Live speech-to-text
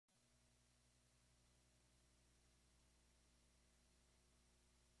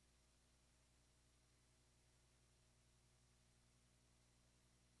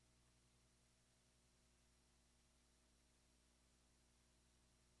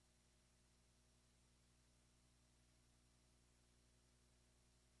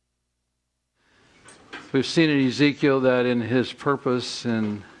We've seen in Ezekiel that in his purpose,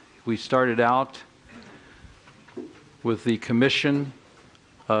 and we started out with the commission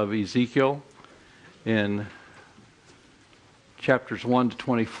of Ezekiel in chapters 1 to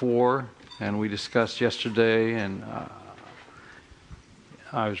 24, and we discussed yesterday, and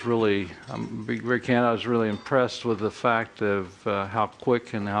I'm very candid, I was really impressed with the fact of how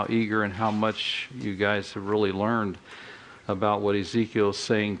quick and how eager and how much you guys have really learned about what Ezekiel is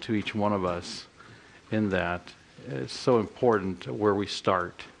saying to each one of us in that. It's so important where we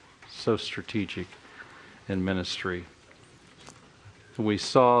start, so strategic in ministry. We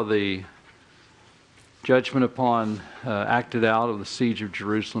saw the judgment upon acted out of the siege of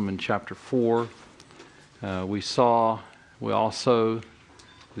Jerusalem in chapter 4. We also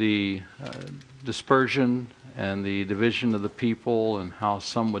the dispersion and the division of the people, and how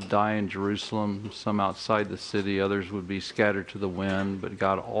some would die in Jerusalem, some outside the city, others would be scattered to the wind, but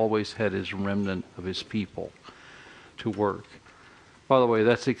God always had his remnant of his people to work. By the way,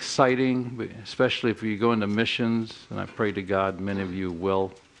 that's exciting, especially if you go into missions, and I pray to God many of you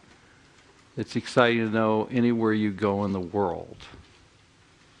will. It's exciting to know anywhere you go in the world,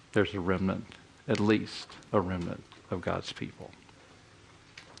 there's a remnant, at least a remnant of God's people.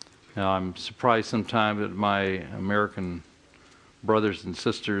 Now, I'm surprised sometimes that my American brothers and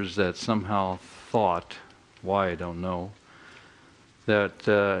sisters that somehow thought, why I don't know, that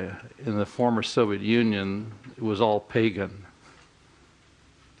in the former Soviet Union it was all pagan.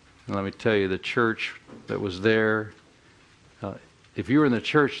 And let me tell you, the church that was there, if you were in the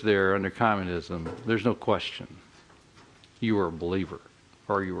church there under communism, there's no question. You were a believer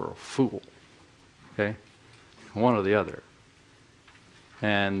or you were a fool. Okay? One or the other.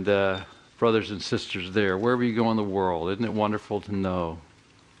 And brothers and sisters there, wherever you go in the world, isn't it wonderful to know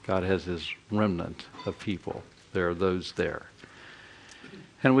God has his remnant of people? There are those there.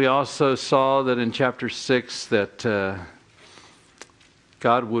 And we also saw that in chapter 6 that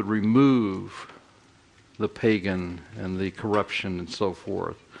God would remove the pagan and the corruption and so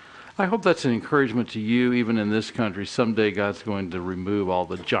forth. I hope that's an encouragement to you, even in this country. Someday God's going to remove all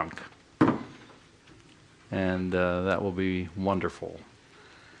the junk. And that will be wonderful.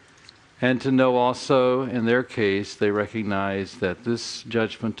 And to know also, in their case, they recognize that this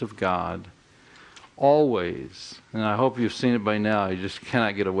judgment of God always, and I hope you've seen it by now, you just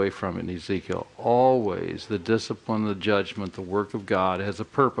cannot get away from it in Ezekiel, always the discipline, the judgment, the work of God has a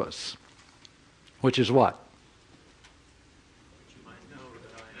purpose. Which is what?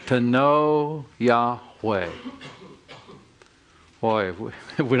 To know Yahweh. Boy,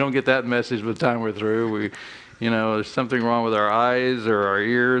 if we don't get that message by the time we're through, there's something wrong with our eyes or our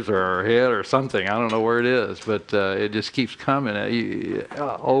ears or our head or something. I don't know where it is, but it just keeps coming at you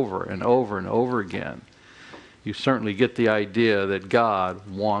over and over and over again. You certainly get the idea that God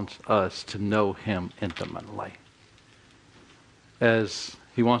wants us to know him intimately. As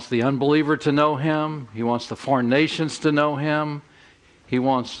he wants the unbeliever to know him, he wants the foreign nations to know him, he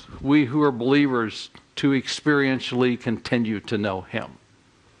wants we who are believers to experientially continue to know him.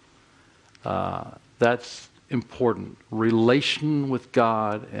 That's important. Relation with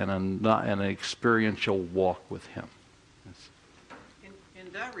God and an experiential walk with him.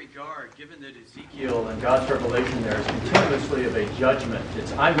 In that regard, given that Ezekiel and God's revelation there is continuously of a judgment,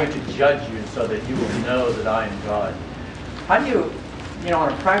 it's I'm going to judge you so that you will know that I am God. How do you,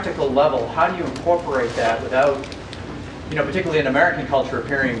 on a practical level, how do you incorporate that without, particularly in American culture,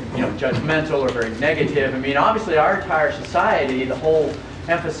 appearing, judgmental or very negative? I mean, obviously our entire society, the whole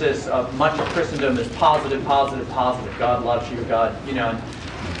emphasis of much of Christendom is positive, positive, positive. God loves you, God,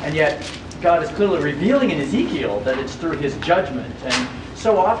 and yet God is clearly revealing in Ezekiel that it's through his judgment. And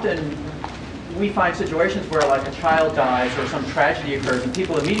so often we find situations where like a child dies or some tragedy occurs and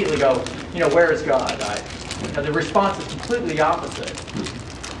people immediately go, where is God? And the response is completely opposite.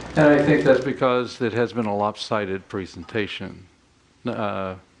 And I think that's because it has been a lopsided presentation.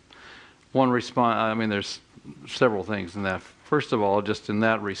 One response, there's several things in that. First of all, just in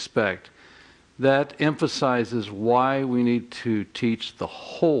that respect, that emphasizes why we need to teach the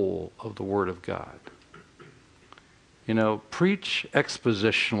whole of the Word of God. Preach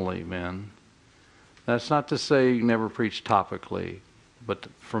expositionally, men. That's not to say you never preach topically, but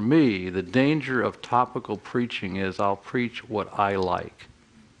for me, the danger of topical preaching is I'll preach what I like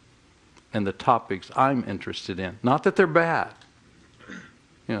and the topics I'm interested in. Not that they're bad.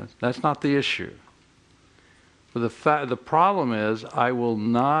 That's not the issue. But the problem is I will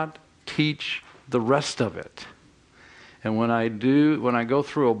not teach the rest of it. And when I go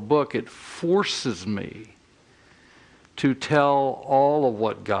through a book, it forces me to tell all of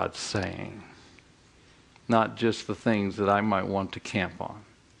what God's saying, not just the things that I might want to camp on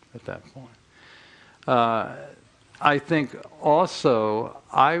at that point. I think also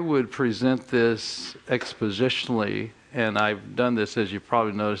I would present this expositionally, and I've done this, as you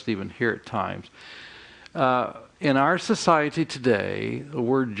probably noticed, even here at times. In our society today, the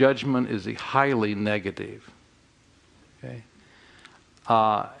word judgment is highly negative. Okay?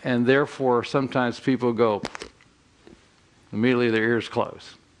 And therefore, sometimes people go, immediately their ears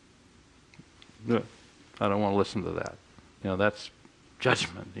close. I don't want to listen to that. That's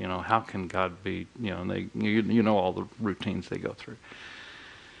judgment. How can God be, and you know all the routines they go through.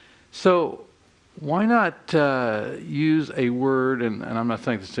 So why not use a word, and I'm not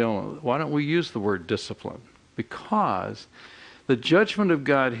saying this, why don't we use the word discipline? Because the judgment of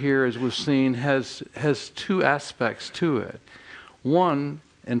God here, as we've seen, has two aspects to it. One,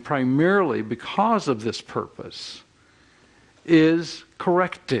 and primarily because of this purpose, is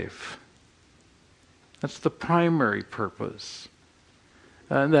corrective. That's the primary purpose.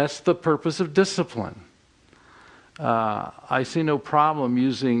 And that's the purpose of discipline. I see no problem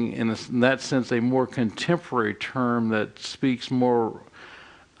using, in that sense, a more contemporary term that speaks more,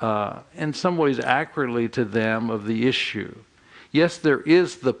 in some ways, accurately to them of the issue. Yes, there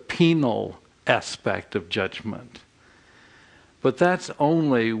is the penal aspect of judgment. But that's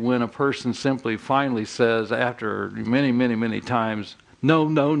only when a person simply finally says, after many, many, many times, no,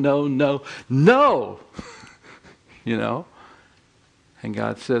 no, no, no, no! And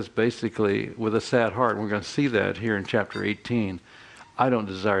God says basically, with a sad heart, and we're going to see that here in chapter 18, I don't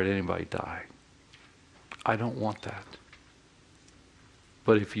desire that anybody die. I don't want that.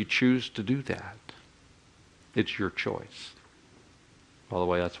 But if you choose to do that, it's your choice. By the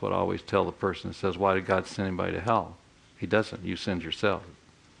way, that's what I always tell the person that says, why did God send anybody to hell? He doesn't. You send yourself.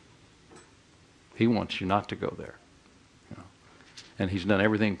 He wants you not to go there. And He's done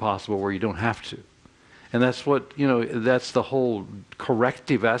everything possible where you don't have to. And that's what, that's the whole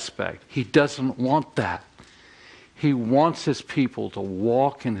corrective aspect. He doesn't want that. He wants His people to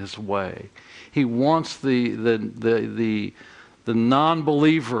walk in His way. He wants the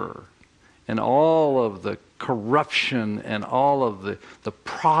non-believer and all of the corruption and all of the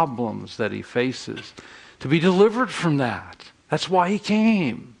problems that he faces to be delivered from that. That's why He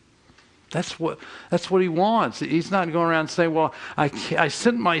came. That's what He wants. He's not going around saying, well, I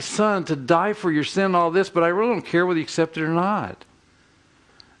sent my Son to die for your sin and all this, but I really don't care whether you accept it or not.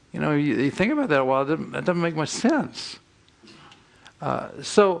 You think about that a while, that doesn't make much sense.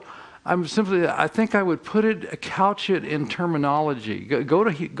 So I think I would couch it in terminology. Go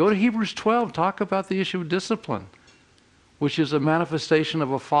to Hebrews 12, talk about the issue of discipline, which is a manifestation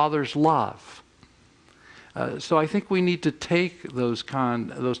of a father's love. So I think we need to take those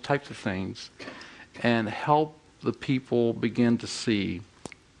types of things and help the people begin to see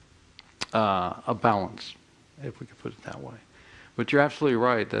a balance, if we could put it that way. But you're absolutely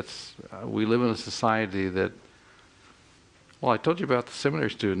right. We live in a society that, well, I told you about the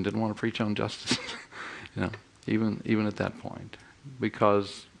seminary student didn't want to preach on justice, even at that point,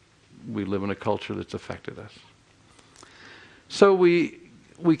 because we live in a culture that's affected us. So we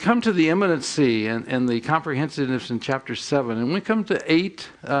come to the imminency and the comprehensiveness in chapter 7, and we come to 8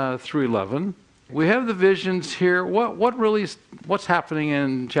 through 11. We have the visions here. What's happening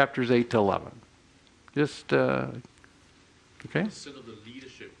in chapters 8 to 11? Just okay. The sin of the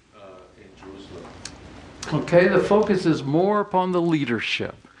leadership in Jerusalem. Okay, the focus is more upon the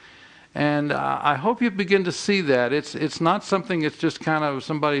leadership, and I hope you begin to see that it's not something that's just kind of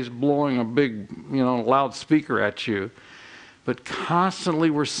somebody's blowing a big loudspeaker at you. But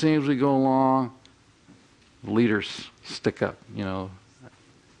constantly we're seeing as we go along, leaders stick up,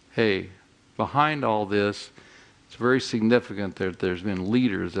 Hey, behind all this, it's very significant that there's been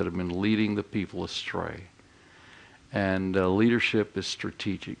leaders that have been leading the people astray. And leadership is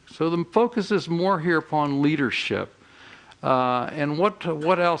strategic. So the focus is more here upon leadership. And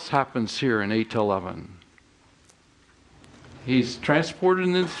what else happens here in 8 to 11? He's transported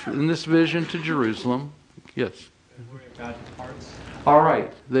in this vision to Jerusalem. Yes. God departs. All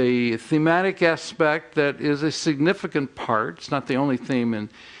right. The thematic aspect that is a significant part. It's not the only theme in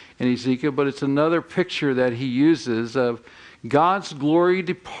Ezekiel, but it's another picture that he uses of God's glory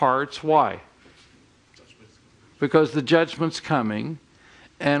departs. Why? Because the judgment's coming.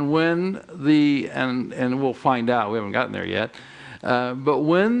 And when and we'll find out, we haven't gotten there yet, but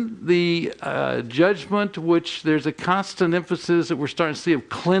when the judgment, which there's a constant emphasis that we're starting to see of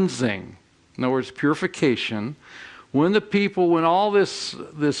cleansing, in other words, purification, when all this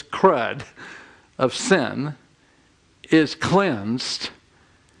crud of sin is cleansed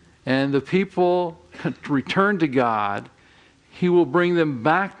and the people return to God, He will bring them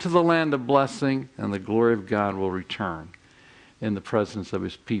back to the land of blessing and the glory of God will return. in the presence of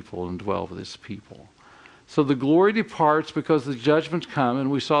his people and dwell with his people. So the glory departs because the judgments come, and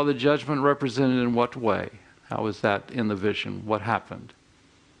we saw the judgment represented in what way? How was that in the vision? What happened?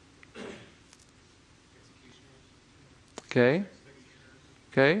 Okay?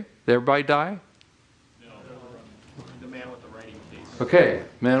 Okay? Did everybody die? No. The man with the writing case. Okay,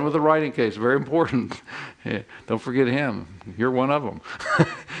 man with the writing case, very important. Don't forget him. You're one of them.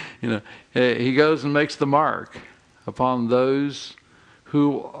 He goes and makes the mark upon those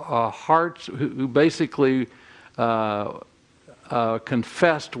who who basically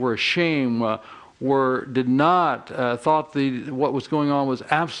confessed, were ashamed, did not thought what was going on was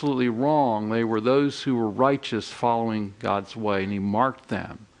absolutely wrong. They were those who were righteous, following God's way, and he marked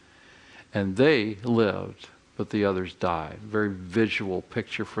them, and they lived, but the others died. Very visual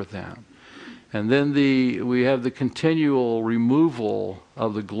picture for them. And then we have the continual removal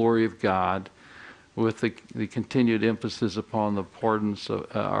of the glory of God, with the continued emphasis upon the importance of,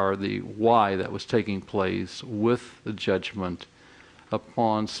 or the why that was taking place with the judgment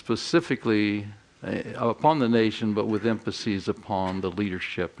upon specifically upon the nation, but with emphasis upon the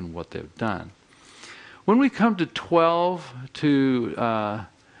leadership and what they've done. When we come to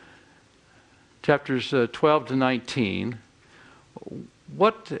chapters 12 to 19,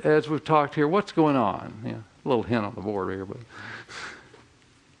 as we've talked here, what's going on? Yeah, a little hint on the board here, but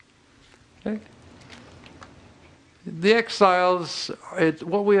okay. The exiles,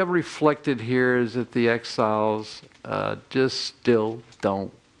 what we have reflected here is that the exiles just still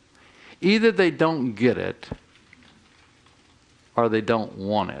don't. Either they don't get it, or they don't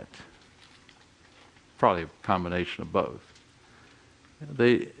want it. Probably a combination of both.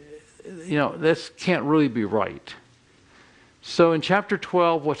 This can't really be right. So in chapter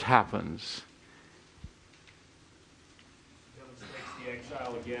 12, what happens? The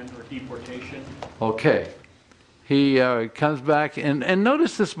exile again, or deportation. Okay. He comes back, and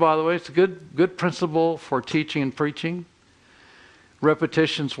notice this, by the way, it's a good principle for teaching and preaching.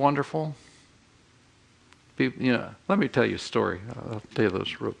 Repetition's wonderful. Let me tell you a story. I'll tell you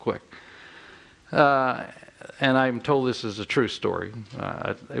this real quick. And I'm told this is a true story.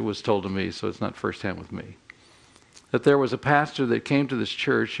 It was told to me, so it's not firsthand with me. That there was a pastor that came to this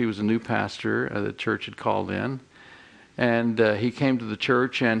church. He was a new pastor the church had called in. And he came to the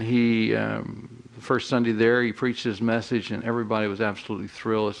church, and the first Sunday there, he preached his message, and everybody was absolutely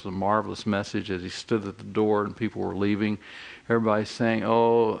thrilled. This was a marvelous message. As he stood at the door and people were leaving, everybody's saying,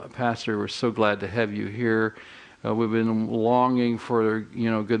 "Oh, Pastor, we're so glad to have you here. We've been longing for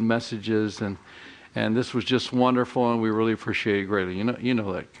good messages, and this was just wonderful, and we really appreciate it greatly." You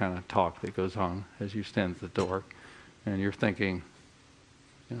know that kind of talk that goes on as you stand at the door, and you're thinking,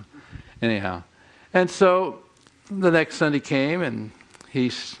 anyhow. And so the next Sunday came, and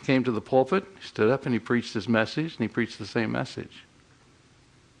he came to the pulpit, he stood up, and he preached his message, and he preached the same message.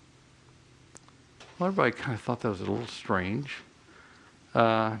 Well, everybody kind of thought that was a little strange.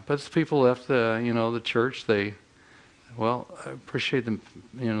 But as people left the church, I appreciate the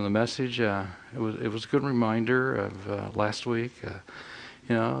message. It was a good reminder of last week.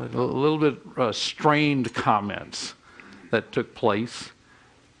 A little bit strained comments that took place.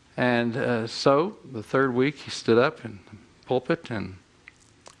 And so the third week, he stood up in the pulpit and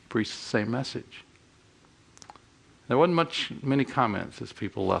preached the same message. There wasn't many comments as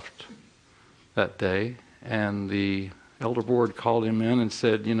people left that day, and the elder board called him in and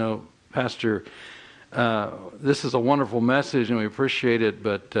said, "Pastor, this is a wonderful message and we appreciate it,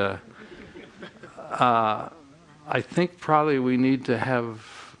 but I think probably we need to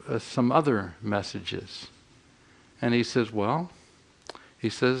have some other messages." And he says,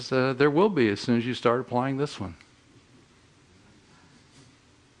 there will be as soon as you start applying this one.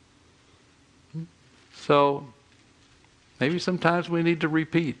 So maybe sometimes we need to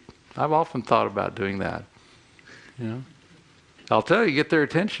repeat. I've often thought about doing that. I'll tell you, get their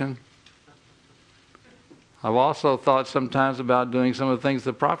attention. I've also thought sometimes about doing some of the things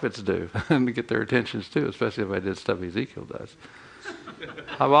the prophets do and to get their attentions too, especially if I did stuff Ezekiel does.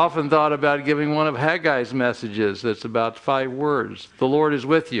 I've often thought about giving one of Haggai's messages that's about 5 words. "The Lord is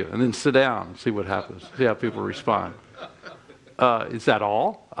with you," and then sit down and see what happens. See how people respond. Is that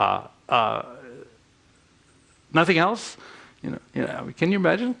all? Nothing else? Can you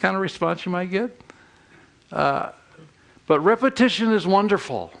imagine the kind of response you might get? But repetition is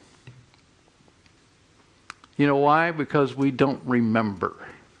wonderful. You know why? Because we don't remember.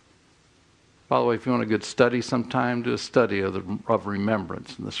 By the way, if you want a good study sometime, do a study of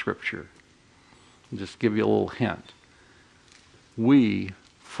remembrance in the Scripture. I'll just give you a little hint. We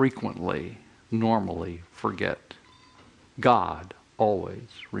frequently, normally forget. God always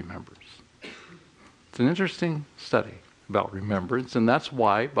remembers. It's an interesting study. about remembrance, and that's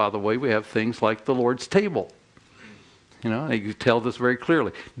why, by the way, we have things like the Lord's table. You know, and you tell this very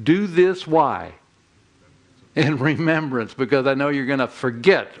clearly. Do this, why? In remembrance, because I know you're going to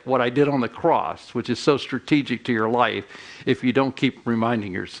forget what I did on the cross, which is so strategic to your life if you don't keep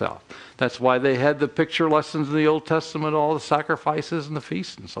reminding yourself. That's why they had the picture lessons in the Old Testament, all the sacrifices and the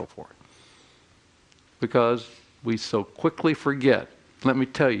feasts and so forth. Because we so quickly forget. Let me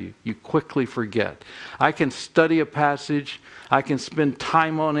tell you, you quickly forget. I can study a passage, I can spend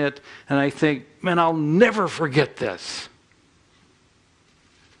time on it, and I think, man, I'll never forget this.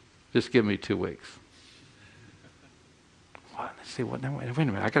 Just give me 2 weeks. What? Let's see, what? Now, wait a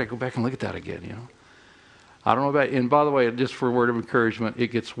minute, I got to go back and look at that again, you know. I don't know about, and by the way, just for a word of encouragement,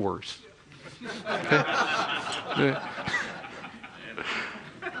 it gets worse. Okay?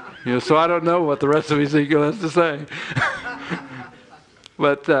 You know, so I don't know what the rest of Ezekiel has to say.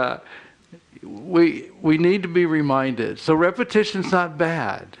 But we need to be reminded. So repetition's not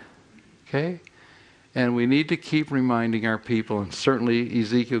bad. Okay? And we need to keep reminding our people. And certainly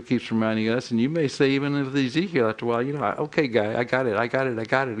Ezekiel keeps reminding us. And you may say even with Ezekiel after a while, you know, okay, guy, I got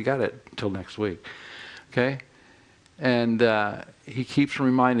it. Until next week. Okay? And he keeps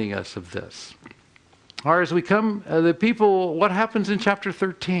reminding us of this. Or as we come, the people, what happens in chapter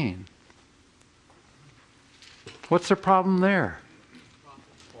 13? What's the problem there?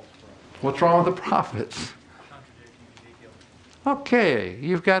 What's wrong with the prophets? Okay,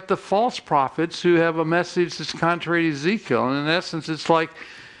 you've got the false prophets who have a message that's contrary to Ezekiel. And in essence, it's like,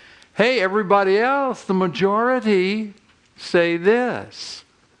 hey, everybody else, the majority say this.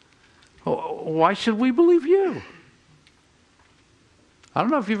 Why should we believe you? I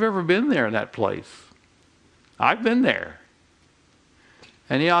don't know if you've ever been there in that place. I've been there.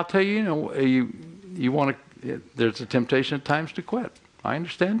 And yeah, I'll tell you, you know, you want to, there's a temptation at times to quit. I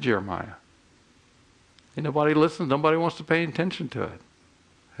understand Jeremiah. And nobody listens. Nobody wants to pay attention to it.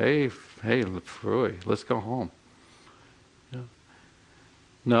 Hey, let's go home. You know?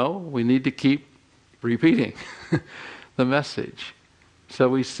 No, we need to keep repeating the message. So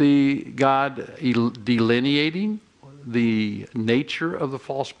we see God delineating the nature of the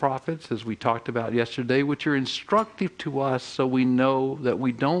false prophets, as we talked about yesterday, which are instructive to us so we know that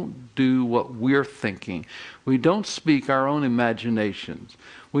we don't do what we're thinking. We don't speak our own imaginations.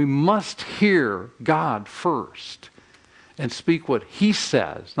 We must hear God first and speak what He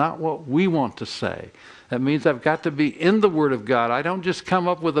says, not what we want to say. That means I've got to be in the Word of God. I don't just come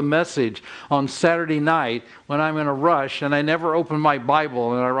up with a message on Saturday night when I'm in a rush and I never open my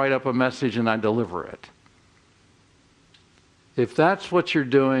Bible and I write up a message and I deliver it. If that's what you're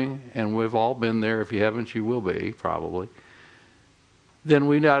doing, and we've all been there, if you haven't, you will be, probably, then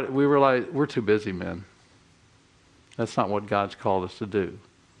we realize we're too busy, men. That's not what God's called us to do.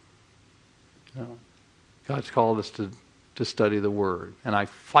 No. God's called us to study the Word. And I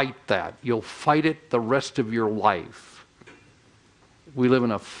fight that. You'll fight it the rest of your life. We live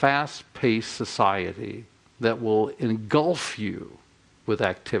in a fast-paced society that will engulf you with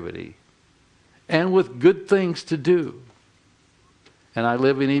activity and with good things to do. And I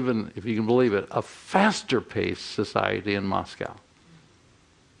live in, even, if you can believe it, a faster-paced society in Moscow.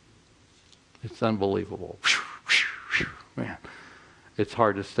 It's unbelievable. Man, it's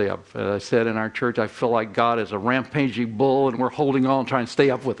hard to stay up. As I said in our church, I feel like God is a rampaging bull and we're holding on trying to stay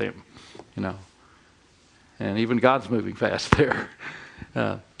up with Him. You know. And even God's moving fast there.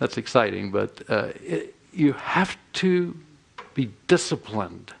 That's exciting, but you have to be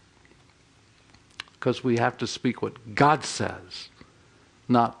disciplined because we have to speak what God says,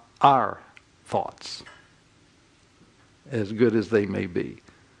 not our thoughts, as good as they may be.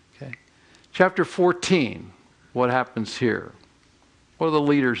 Okay. Chapter 14, what happens here? What are the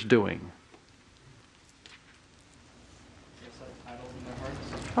leaders doing?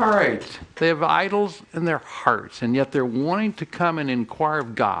 All right, they have idols in their hearts, and yet they're wanting to come and inquire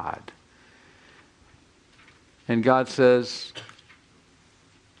of God. And God says,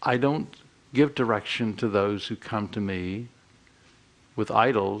 I don't give direction to those who come to me with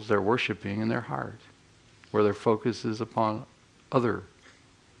idols they're worshiping in their heart, where their focus is upon other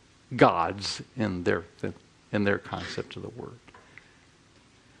gods in their concept of the word.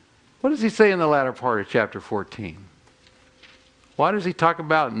 What does he say in the latter part of chapter 14? Why does he talk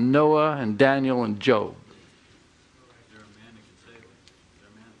about Noah and Daniel and Job?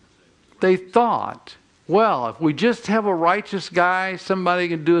 They thought, well, if we just have a righteous guy, somebody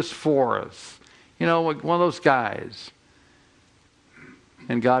can do this for us. You know, like one of those guys.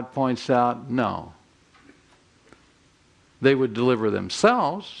 And God points out, no. They would deliver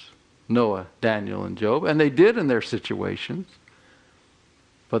themselves, Noah, Daniel, and Job, and they did in their situations.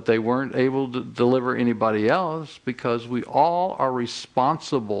 But they weren't able to deliver anybody else because we all are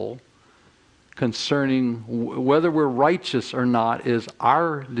responsible concerning whether we're righteous or not is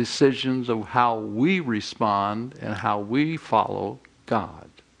our decisions of how we respond and how we follow God.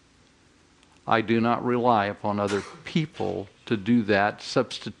 I do not rely upon other people to do that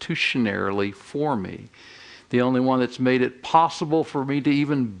substitutionarily for me. The only one that's made it possible for me to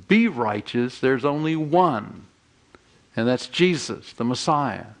even be righteous, there's only one. And that's Jesus, the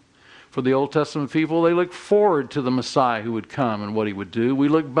Messiah. For the Old Testament people, they looked forward to the Messiah who would come and what he would do. We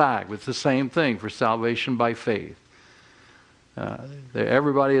look back with the same thing for salvation by faith.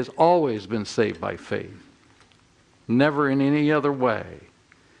 Everybody has always been saved by faith. Never in any other way.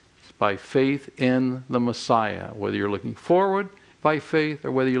 It's by faith in the Messiah, whether you're looking forward by faith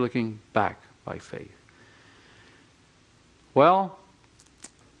or whether you're looking back by faith. Well,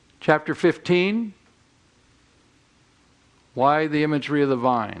 chapter 15, why the imagery of the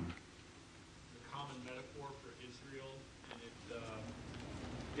vine? The common metaphor for Israel, and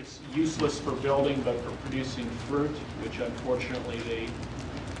it's useless for building, but for producing fruit, which unfortunately they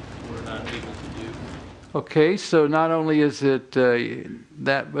were not able to do. Okay, so not only is it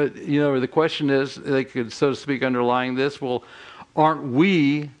that, but the question is, they could, so to speak, underlying this, well, aren't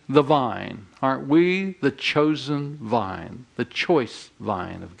we the vine? Aren't we the chosen vine, the choice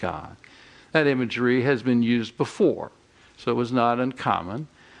vine of God? That imagery has been used before, so it was not uncommon.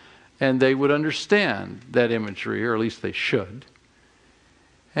 And they would understand that imagery, or at least they should.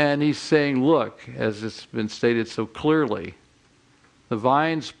 And he's saying, look, as it's been stated so clearly, the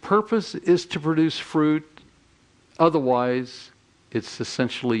vine's purpose is to produce fruit. Otherwise, it's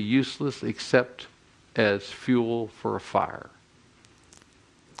essentially useless except as fuel for a fire.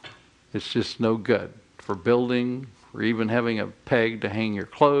 It's just no good for building, for even having a peg to hang your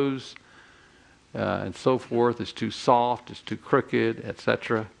clothes, and so forth. It's too soft, it's too crooked,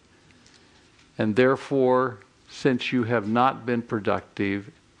 etc. And therefore, since you have not been productive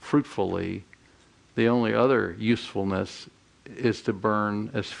fruitfully, the only other usefulness is to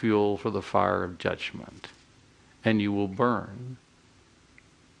burn as fuel for the fire of judgment. And you will burn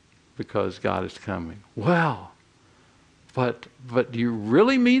because God is coming. Well, but do you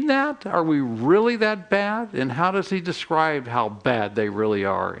really mean that? Are we really that bad? And how does he describe how bad they really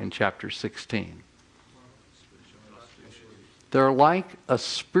are in chapter 16? They're like a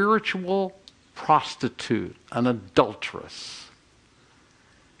spiritual prostitute, an adulteress.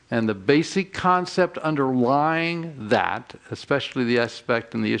 And the basic concept underlying that, especially the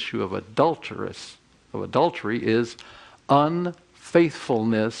aspect and the issue of adultery, is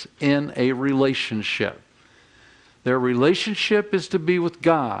unfaithfulness in a relationship. Their relationship is to be with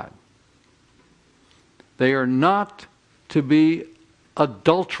God. They are not to be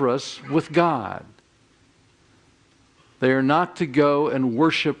adulterous with God. They are not to go and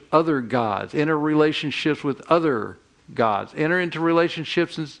worship other gods, enter relationships with other gods, enter into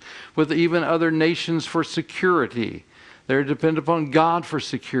relationships with even other nations for security. They're dependent upon God for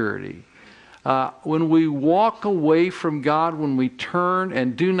security. When we walk away from God, when we turn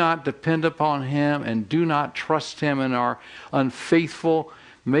and do not depend upon Him and do not trust Him and are unfaithful,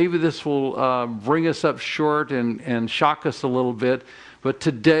 maybe this will bring us up short and shock us a little bit, but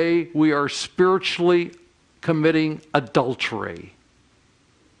today we are spiritually committing adultery.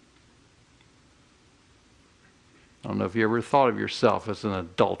 I don't know if you ever thought of yourself as an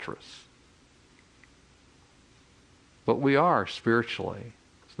adulteress. But we are spiritually.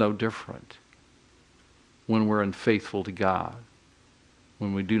 It's no different when we're unfaithful to God,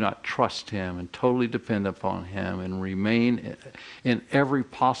 when we do not trust Him and totally depend upon Him and remain in every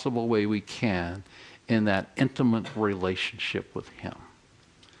possible way we can in that intimate relationship with Him.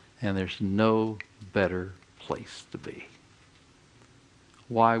 And there's no better place to be.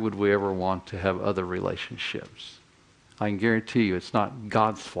 Why would we ever want to have other relationships? I can guarantee you it's not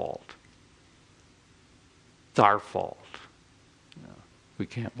God's fault. It's our fault. No, we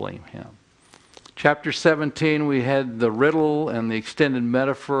can't blame Him. Chapter 17, we had the riddle and the extended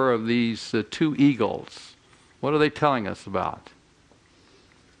metaphor of these two eagles. What are they telling us about?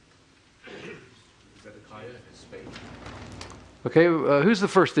 Zedekiah and his faith. Okay, who's the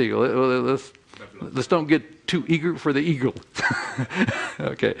first eagle? Let's don't get too eager for the eagle.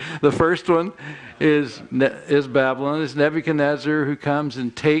 Okay, the first one is Babylon. It's Nebuchadnezzar who comes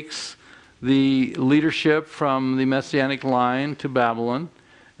and takes the leadership from the Messianic line to Babylon.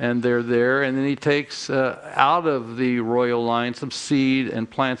 And they're there, and then he takes out of the royal line some seed and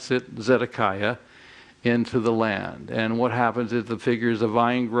plants it, Zedekiah, into the land. And what happens is the figure is a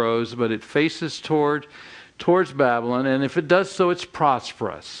vine grows, but it faces towards Babylon, and if it does so, it's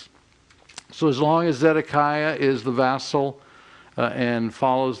prosperous. So as long as Zedekiah is the vassal and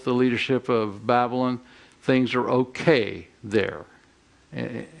follows the leadership of Babylon, things are okay there,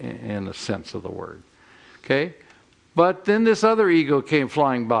 in the sense of the word. Okay? But then this other eagle came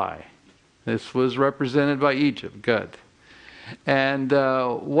flying by. This was represented by Egypt. Good. And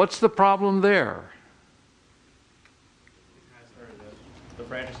what's the problem there? The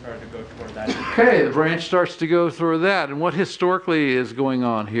branch started to go toward that. Okay, the branch starts to go through that. And what historically is going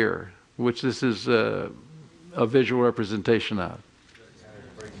on here, which this is a visual representation of?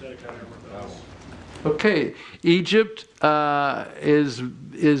 Okay, Egypt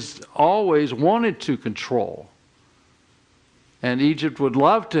is always wanted to control. And Egypt would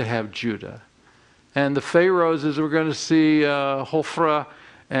love to have Judah. And the pharaohs, as we're going to see, Hophra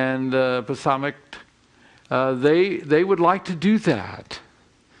and Ptolemy, they would like to do that.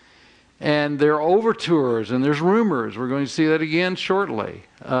 And there are overtures and there's rumors. We're going to see that again shortly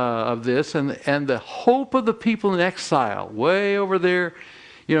of this. And the hope of the people in exile, way over there,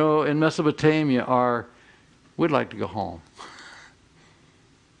 in Mesopotamia, we'd like to go home.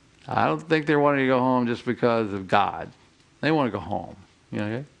 I don't think they're wanting to go home just because of God. They want to go home.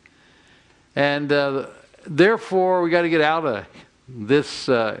 Okay? And therefore, we got to get out of this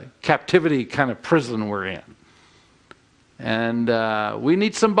captivity kind of prison we're in. And we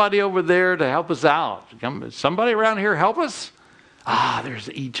need somebody over there to help us out. Somebody around here help us?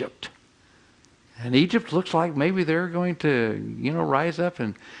 There's Egypt. And Egypt looks like maybe they're going to, rise up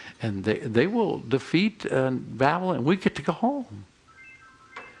and they will defeat Babylon. We get to go home.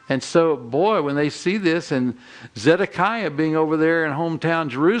 And so, boy, when they see this, and Zedekiah being over there in hometown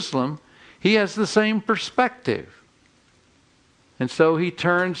Jerusalem, he has the same perspective. And so he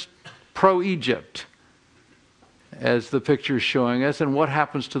turns pro-Egypt, as the picture is showing us. And what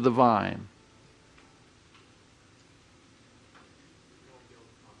happens to the vine?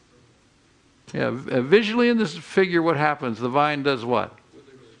 Yeah, visually in this figure, what happens? The vine does what?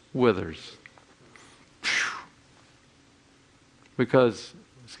 Withers. Because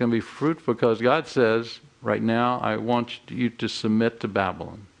it's going to be fruit, because God says, right now, I want you to submit to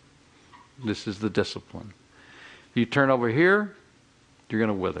Babylon. This is the discipline. If you turn over here, you're going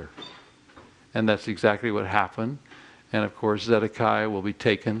to wither. And that's exactly what happened. And of course, Zedekiah will be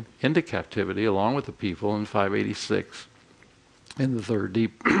taken into captivity along with the people in 586 in the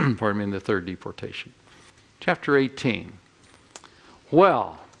third deportation. Chapter 18.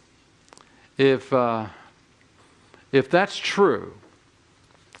 Well, if that's true,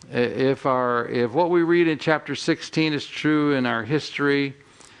 if what we read in chapter 16 is true in our history,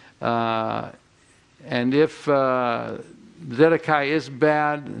 and if Zedekiah is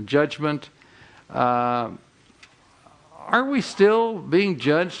bad, judgment, aren't we still being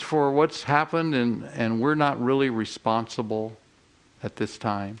judged for what's happened, and we're not really responsible at this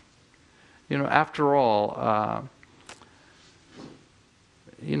time? After all,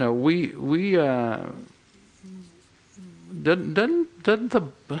 doesn't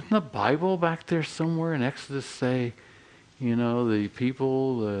the Bible back there somewhere in Exodus say, the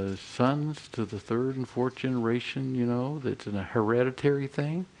people, the sons to the third and fourth generation, that's a hereditary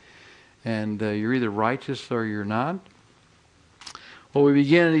thing, and you're either righteous or you're not? Well, we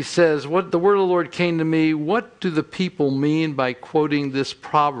begin, and he says, "What the word of the Lord came to me. What do the people mean by quoting this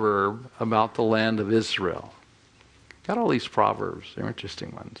proverb about the land of Israel?" Got all these proverbs. They're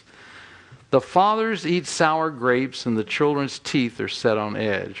interesting ones. "The fathers eat sour grapes, and the children's teeth are set on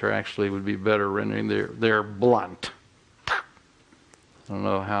edge." Or actually would be better rendering, they're blunt. I don't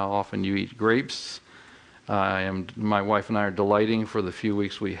know how often you eat grapes. My wife and I are delighting for the few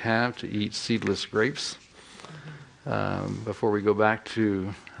weeks we have to eat seedless grapes before we go back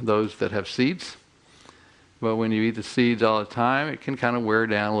to those that have seeds. But when you eat the seeds all the time, it can kind of wear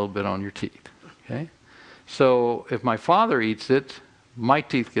down a little bit on your teeth. Okay? So if my father eats it, my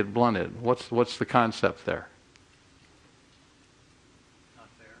teeth get blunted. What's the concept there? Not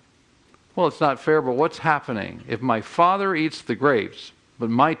fair. Well, it's not fair, but what's happening? If my father eats the grapes, but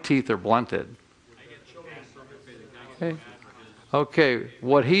my teeth are blunted. Okay,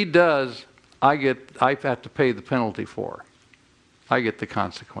 what he does, I have to pay the penalty for. I get the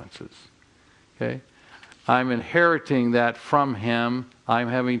consequences. Okay? I'm inheriting that from him. I'm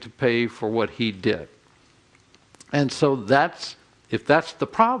having to pay for what he did. And so if that's the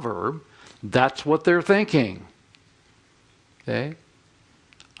proverb, that's what they're thinking. Okay?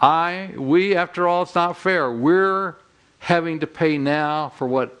 We, after all, it's not fair. We're having to pay now for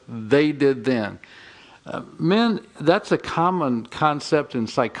what they did then. Men, that's a common concept in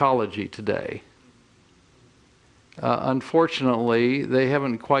psychology today. Unfortunately, they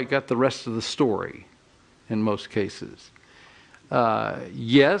haven't quite got the rest of the story in most cases.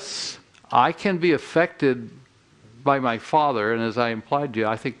 Yes, I can be affected by my Father, and as I implied to you,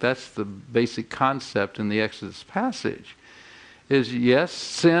 I think that's the basic concept in the Exodus passage, is yes,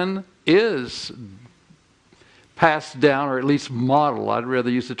 sin is passed down, or at least modeled. I'd rather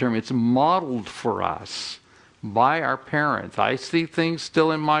use the term, it's modeled for us by our parents. I see things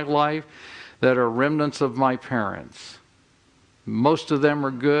still in my life that are remnants of my parents. Most of them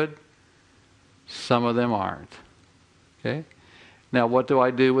are good, some of them aren't. Okay? Now, what do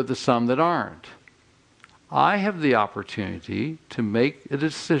I do with the some that aren't? I have the opportunity to make a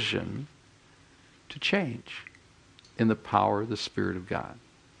decision to change in the power of the Spirit of God.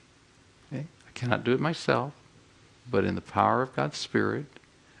 Okay? I cannot do it myself, but in the power of God's Spirit,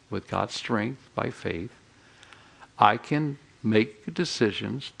 with God's strength by faith, I can make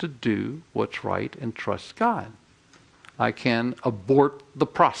decisions to do what's right and trust God. I can abort the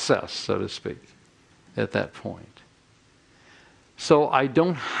process, so to speak, at that point. So I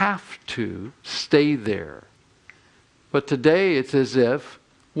don't have to stay there. But today it's as if,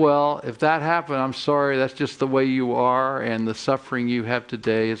 well, if that happened, I'm sorry, that's just the way you are, and the suffering you have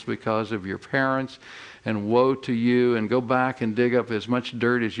today is because of your parents, and woe to you, and go back and dig up as much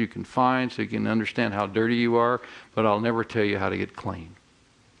dirt as you can find so you can understand how dirty you are, but I'll never tell you how to get clean.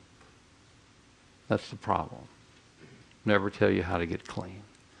 That's the problem. Never tell you how to get clean.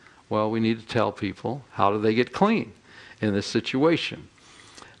 Well, we need to tell people how do they get clean in this situation.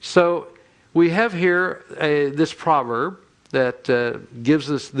 So we have here this proverb that gives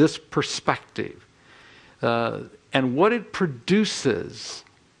us this perspective. And what it produces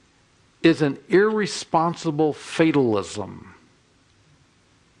is an irresponsible fatalism.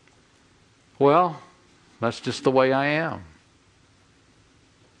 Well, that's just the way I am.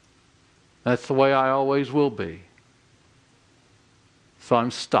 That's the way I always will be. So I'm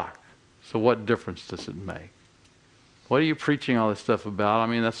stuck. So what difference does it make? What are you preaching all this stuff about? I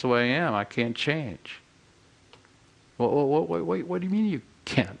mean, that's the way I am. I can't change. Well, what do you mean you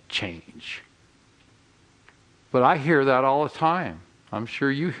can't change? But I hear that all the time. I'm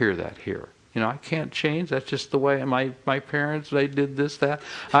sure you hear that here. You know, I can't change. That's just the way my parents, they did this, that.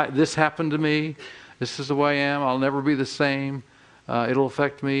 This happened to me. This is the way I am. I'll never be the same. It'll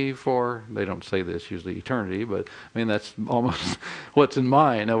affect me for, they don't say this usually, eternity, but I mean, that's almost what's in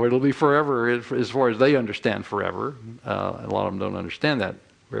mind. Or it'll be forever as far as they understand forever. A lot of them don't understand that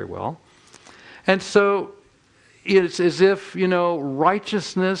very well. And so it's as if, you know,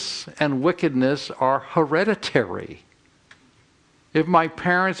 righteousness and wickedness are hereditary. If my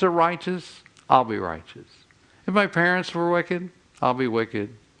parents are righteous, I'll be righteous. If my parents were wicked, I'll be wicked.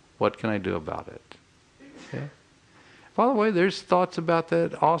 What can I do about it? Okay. By the way, there's thoughts about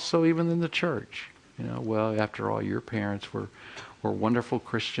that also even in the church. You know, well, after all, your parents were wonderful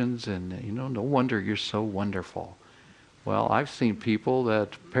Christians, and, you know, no wonder you're so wonderful. Well, I've seen people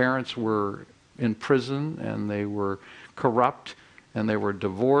that parents were in prison, and they were corrupt, and they were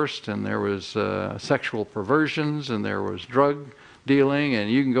divorced, and there was sexual perversions, and there was drug dealing,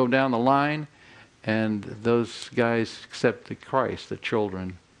 and you can go down the line, and those guys accepted Christ, the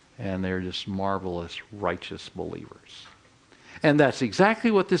children, and they're just marvelous, righteous believers. And that's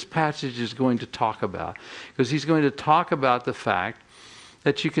exactly what this passage is going to talk about, because he's going to talk about the fact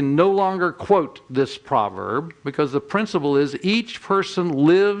that you can no longer quote this proverb, because the principle is each person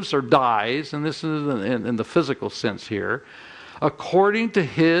lives or dies, and this is in the physical sense here, according to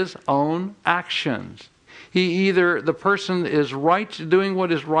his own actions. The person is right, doing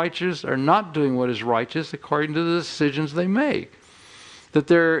what is righteous, or not doing what is righteous according to the decisions they make. That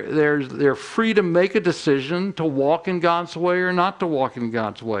they're free to make a decision to walk in God's way or not to walk in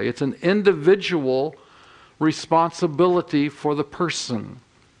God's way. It's an individual responsibility for the person.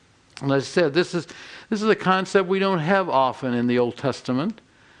 And as I said, this is a concept we don't have often in the Old Testament,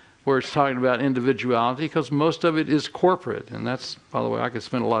 where it's talking about individuality, because most of it is corporate. And that's, by the way, I could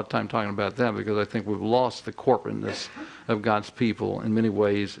spend a lot of time talking about that, because I think we've lost the corporateness of God's people in many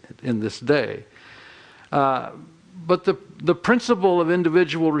ways in this day. But the principle of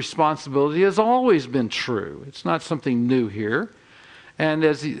individual responsibility has always been true. It's not something new here. And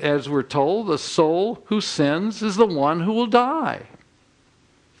as we're told, the soul who sins is the one who will die.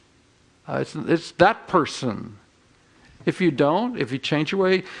 It's that person. If you change your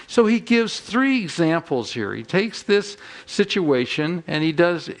way. So he gives 3 examples here. He takes this situation and he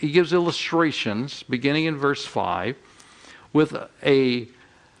gives illustrations, beginning in verse 5, with a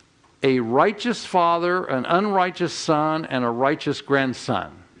righteous father, an unrighteous son, and a righteous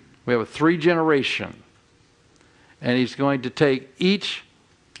grandson. We have a 3-generation. And he's going to take each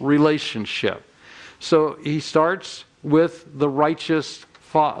relationship. So he starts with the righteous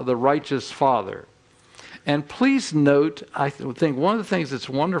father. And please note, I think one of the things that's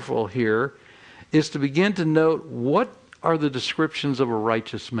wonderful here is to begin to note what are the descriptions of a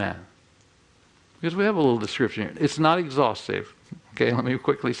righteous man. Because we have a little description here. It's not exhaustive. Okay, let me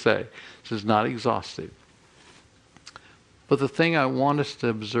quickly say, this is not exhaustive. But the thing I want us to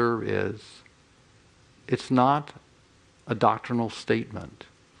observe is, it's not a doctrinal statement.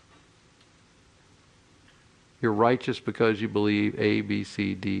 You're righteous because you believe A, B,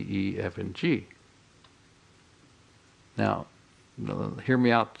 C, D, E, F, and G. Now, hear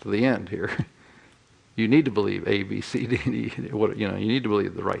me out to the end here. You need to believe A, B, C, D, and E. You need to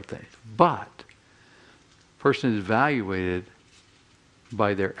believe the right things. But a person is evaluated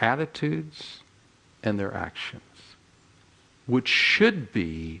by their attitudes and their actions, which should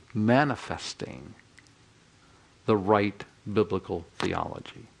be manifesting the right biblical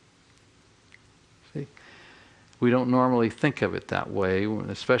theology. See? We don't normally think of it that way,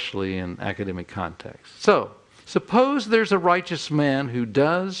 especially in academic context. So, suppose there's a righteous man who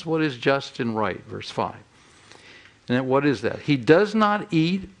does what is just and right, verse 5. And then what is that? He does not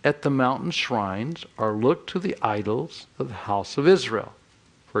eat at the mountain shrines or look to the idols of the house of Israel.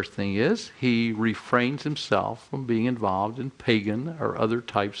 First thing is, he refrains himself from being involved in pagan or other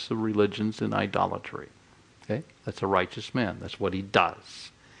types of religions and idolatry. Okay? That's a righteous man. That's what he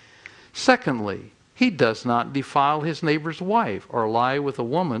does. Secondly, he does not defile his neighbor's wife or lie with a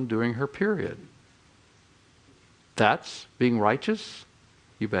woman during her period. That's being righteous?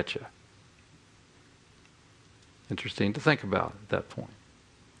 You betcha. Interesting to think about at that point.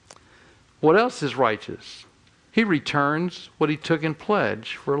 What else is righteous? He returns what he took in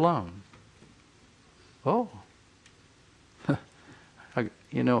pledge for a loan. Oh.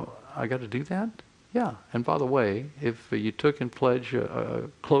 I got to do that? Yeah. And by the way, if you took in pledge a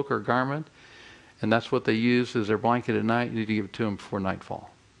cloak or garment, and that's what they use as their blanket at night, you need to give it to them before nightfall.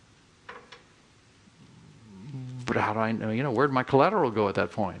 But how do I know? Where'd my collateral go at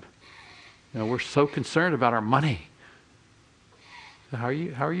that point? We're so concerned about our money. So how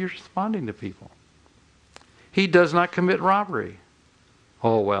are you responding to people? He does not commit robbery.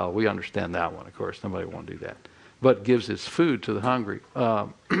 Oh, well, we understand that one, of course. Nobody won't do that. But gives his food to the hungry.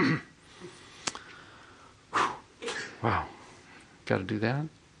 Wow. Got to do that?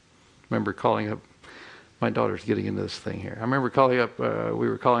 Remember calling up, my daughter's getting into this thing here. I remember calling up, we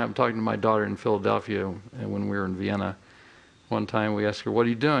were calling up and talking to my daughter in Philadelphia, and when we were in Vienna. One time we asked her, what are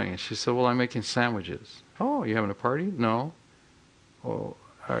you doing? And she said, well, I'm making sandwiches. Oh, you having a party? No. Oh,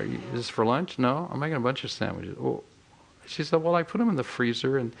 is this for lunch? No, I'm making a bunch of sandwiches. Oh. She said, well, I put them in the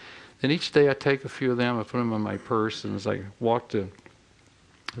freezer, and then each day I take a few of them, I put them in my purse, and as I walk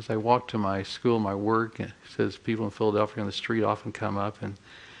to my school, my work, it says people in Philadelphia on the street often come up and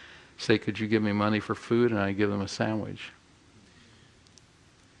say, could you give me money for food? And I give them a sandwich.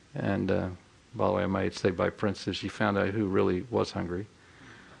 And by the way, I might say by principle, she found out who really was hungry,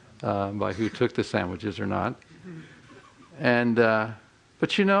 by who took the sandwiches or not. And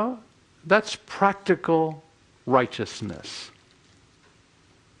but that's practical righteousness.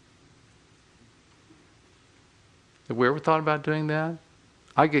 Have we ever thought about doing that?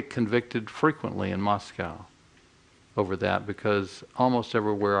 I get convicted frequently in Moscow over that because almost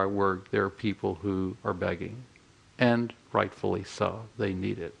everywhere I work, there are people who are begging, and rightfully so. They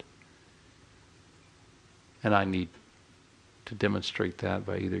need it. And I need to demonstrate that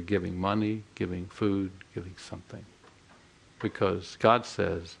by either giving money, giving food, giving something. Because God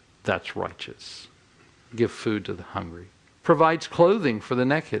says that's righteous. Give food to the hungry. Provides clothing for the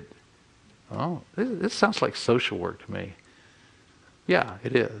naked. Oh, this sounds like social work to me. Yeah,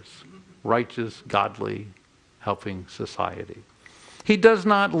 it is. Righteous, godly, helping society. He does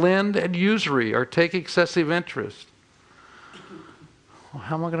not lend at usury or take excessive interest. Well,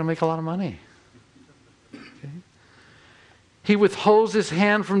 how am I going to make a lot of money? Okay. He withholds his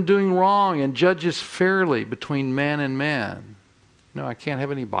hand from doing wrong and judges fairly between man and man. No, I can't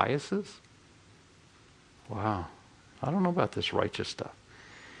have any biases? Wow. I don't know about this righteous stuff.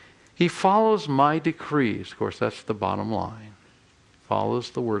 He follows my decrees. Of course, that's the bottom line.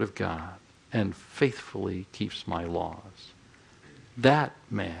 Follows the word of God and faithfully keeps my laws. That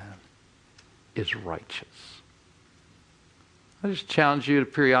man is righteous. I just challenge you to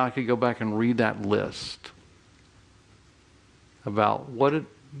periodically go back and read that list about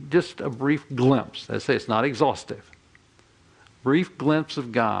just a brief glimpse. I say it's not exhaustive. Brief glimpse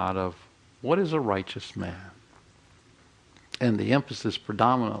of God of what is a righteous man. And the emphasis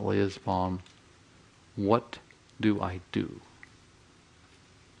predominantly is upon what do I do?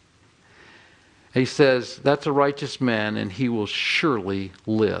 He says, that's a righteous man, and he will surely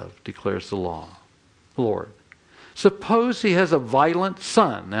live, declares the Lord. Suppose he has a violent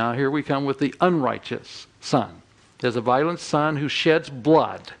son. Now here we come with the unrighteous son. He has a violent son who sheds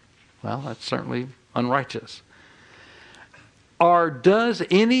blood. Well, that's certainly unrighteous. Or does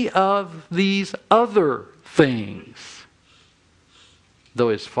any of these other things, though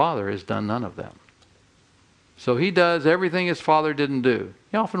his Father has done none of them. So he does everything his father didn't do.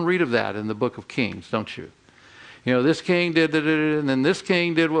 You often read of that in the book of Kings, don't you? You know, this king did, and then this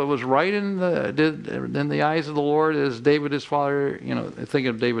king did what was right in the eyes of the Lord, as David his father, you know, think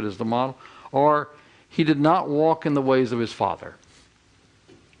of David as the model. Or he did not walk in the ways of his father.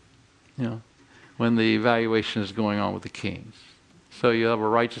 You know, when the evaluation is going on with the kings. So you have a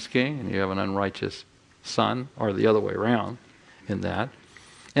righteous king and you have an unrighteous son, or the other way around in that.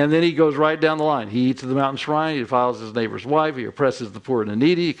 And then he goes right down the line. He eats at the mountain shrine. He defiles his neighbor's wife. He oppresses the poor and the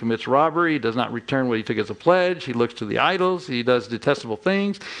needy. He commits robbery. He does not return what he took as a pledge. He looks to the idols. He does detestable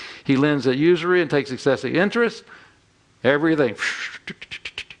things. He lends at usury and takes excessive interest. Everything.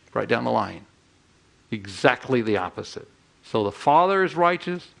 Right down the line. Exactly the opposite. So the father is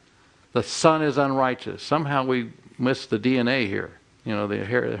righteous. The son is unrighteous. Somehow we missed the DNA here. You know, the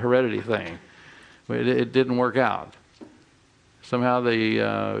heredity thing. It didn't work out. Somehow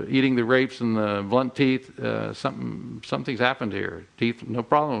the eating the grapes and the blunt teeth, something's happened here. Teeth, no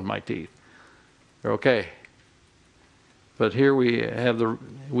problem with my teeth. They're okay. But here we have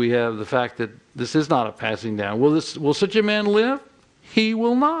the fact that this is not a passing down. Will such a man live? He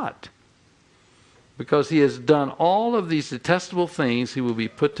will not. Because he has done all of these detestable things, he will be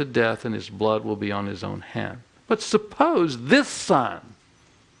put to death and his blood will be on his own hand. But suppose this son,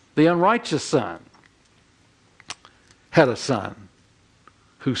 the unrighteous son, had a son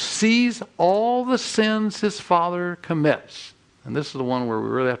who sees all the sins his father commits. And this is the one where we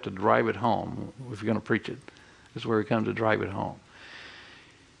really have to drive it home if you're going to preach it. This is where we come to drive it home.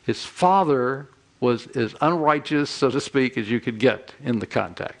 His father was as unrighteous, so to speak, as you could get in the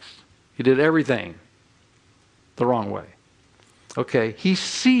context. He did everything the wrong way. Okay, he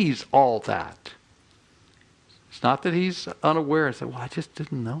sees all that. It's not that he's unaware and said, well, I just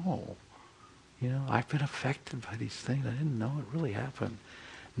didn't know. You know, I've been affected by these things. I didn't know it really happened.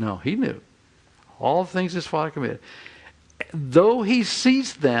 No, he knew. All the things his father committed. Though he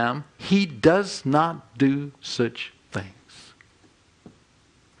sees them, he does not do such things.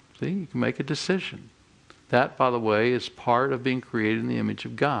 See, you can make a decision. That, by the way, is part of being created in the image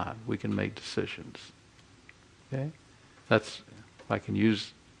of God. We can make decisions. Okay? That's, if I can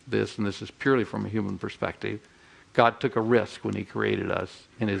use this, and this is purely from a human perspective, God took a risk when he created us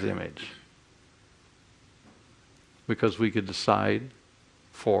in his image. Because we could decide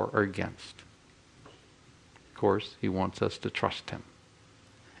for or against. Of course, he wants us to trust him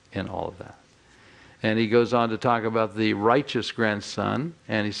in all of that. And he goes on to talk about the righteous grandson,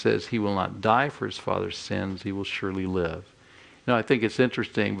 and he says he will not die for his father's sins, he will surely live. You know, I think it's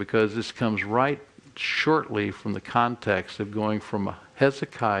interesting because this comes right shortly from the context of going from a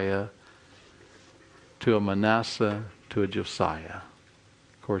Hezekiah to a Manasseh to a Josiah.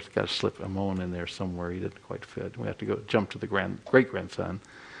 Of course, got to slip Ammon in there somewhere. He didn't quite fit. We have to go jump to the great-grandson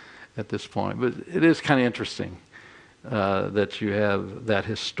at this point. But it is kind of interesting that you have that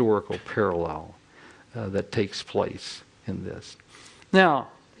historical parallel that takes place in this. Now,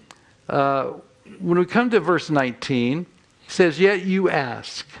 when we come to verse 19, he says, yet you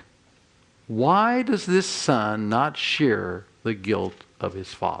ask, why does this son not share the guilt of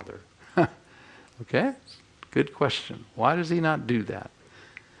his father? Okay, good question. Why does he not do that?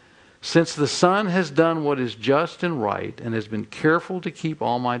 Since the son has done what is just and right and has been careful to keep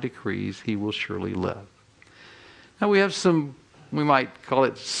all my decrees, he will surely live. Now we have some, we might call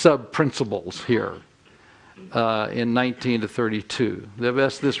it sub-principles here in 19 to 32. They've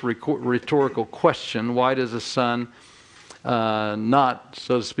asked this rhetorical question, why does a son not,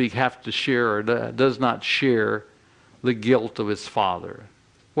 so to speak, have to share or does not share the guilt of his father?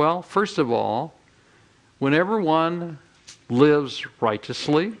 Well, first of all, whenever one lives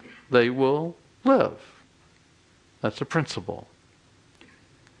righteously, they will live. That's a principle.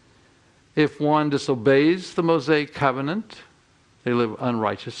 If one disobeys the Mosaic covenant, they live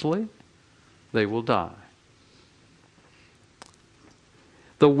unrighteously, they will die.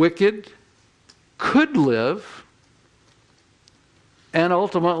 The wicked could live and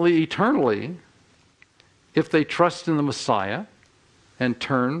ultimately eternally if they trust in the Messiah and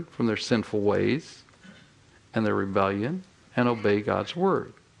turn from their sinful ways and their rebellion and obey God's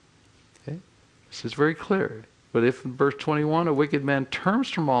word. Okay? This is very clear. But if in verse 21, a wicked man turns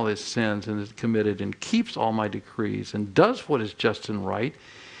from all his sins and is committed and keeps all my decrees and does what is just and right,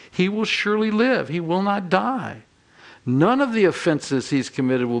 he will surely live. He will not die. None of the offenses he's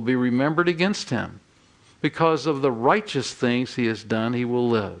committed will be remembered against him. Because of the righteous things he has done, he will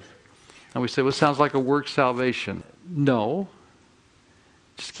live. And we say, well, it sounds like a work salvation. No.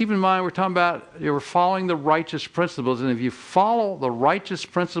 just keep in mind, we're talking about you're following the righteous principles. And if you follow the righteous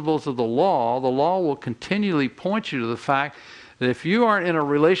principles of the law will continually point you to the fact that if you aren't in a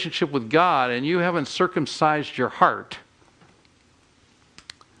relationship with God and you haven't circumcised your heart,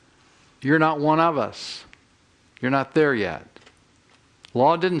 you're not one of us. You're not there yet.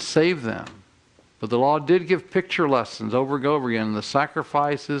 Law didn't save them. But the law did give picture lessons over and over again, the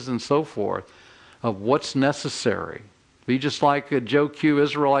sacrifices and so forth, of what's necessary. Be just like a Joe Q.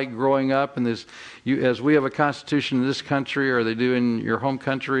 Israelite growing up, and as we have a constitution in this country, or they do in your home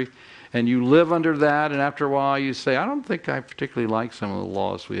country, and you live under that, and after a while you say, I don't think I particularly like some of the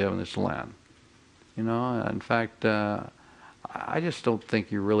laws we have in this land. You know, in fact, I just don't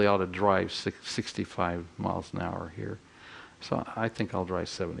think you really ought to drive 65 miles an hour here. So I think I'll drive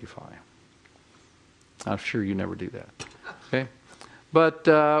 75. I'm sure you never do that. Okay? But,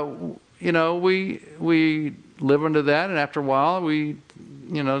 you know, we live under that, and after a while we,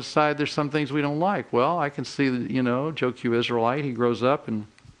 you know, decide there's some things we don't like. Well, I can see that, you know, Joe Q. Israelite, he grows up, and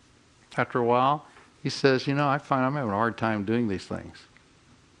after a while he says, you know, I find I'm having a hard time doing these things.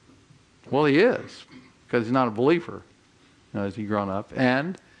 Well, he is, because he's not a believer, you know, as he's grown up.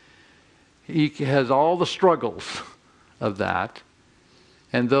 And he has all the struggles of that.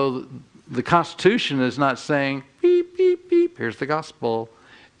 And though the Constitution is not saying, beep, beep, beep, here's the gospel,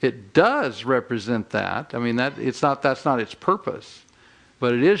 it does represent that. I mean, that's not its purpose.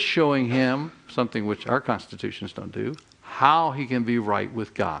 But it is showing him something which our constitutions don't do, how he can be right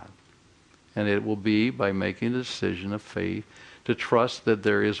with God. And it will be by making a decision of faith to trust that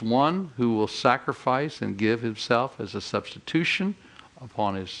there is one who will sacrifice and give himself as a substitution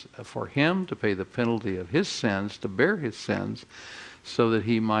for him to pay the penalty of his sins, to bear his sins, so that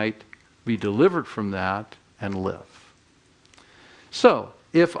he might be delivered from that and live. So,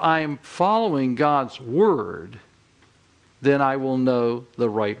 if I'm following God's word, then I will know the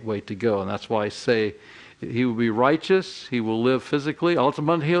right way to go. And that's why I say he will be righteous, he will live physically.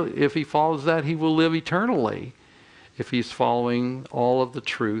 Ultimately, if he follows that, he will live eternally if he's following all of the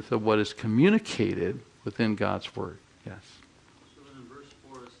truth of what is communicated within God's word. Yes. So then in verse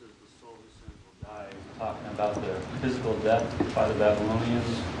 4 it says the soul who sins will die. Is it talking about the physical death by the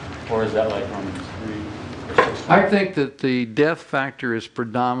Babylonians? Or is that like Romans 3 or 6? I think that the death factor is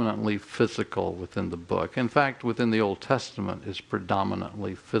predominantly physical within the book. In fact, within the Old Testament is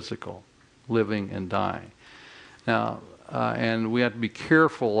predominantly physical, living and dying. Now, and we have to be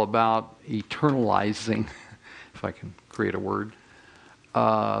careful about eternalizing, if I can create a word,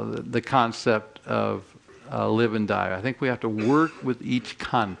 the concept of live and die. I think we have to work with each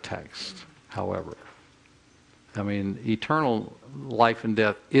context, however. I mean, eternal life and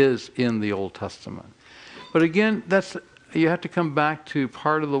death is in the Old Testament. But again, you have to come back to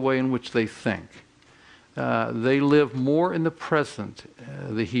part of the way in which they think. They live more in the present,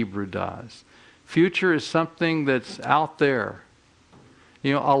 the Hebrew does. Future is something that's out there.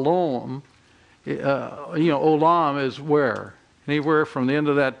 You know, olam, olam is where? Anywhere from the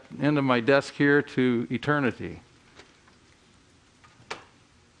end of my desk here to eternity.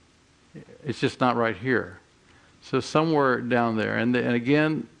 It's just not right here. So somewhere down there. And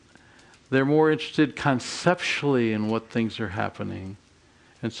again, they're more interested conceptually in what things are happening.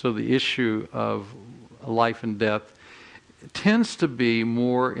 And so the issue of life and death tends to be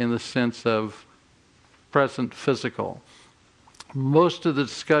more in the sense of present physical. Most of the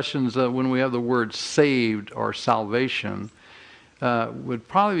discussions when we have the word saved or salvation would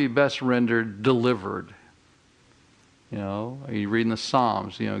probably be best rendered delivered. You know, you read in the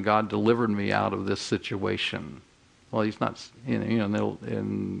Psalms, you know, God delivered me out of this situation. Well, he's not,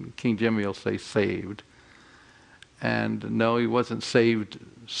 in King Jimmy will say saved. And no, he wasn't saved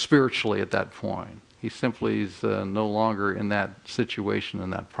spiritually at that point. He simply is no longer in that situation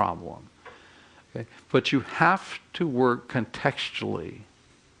and that problem. Okay? But you have to work contextually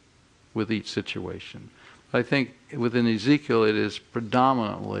with each situation. I think within Ezekiel it is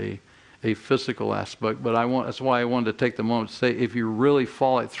predominantly a physical aspect, but that's why I wanted to take the moment to say, if you really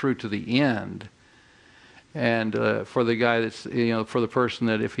follow it through to the end, and for the guy that's, for the person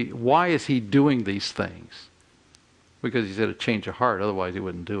that why is he doing these things? Because he's had a change of heart, otherwise he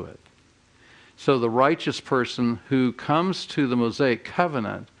wouldn't do it. So the righteous person who comes to the Mosaic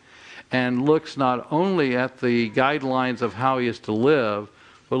covenant and looks not only at the guidelines of how he is to live,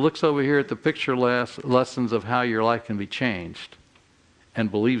 but looks over here at the picture lessons of how your life can be changed, and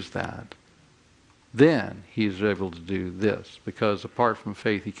believes that, then he's able to do this, because apart from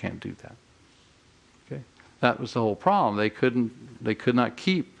faith he can't do that. Okay, that was the whole problem. They could not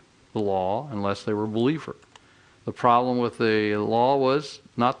keep the law unless they were a believer. The problem with the law was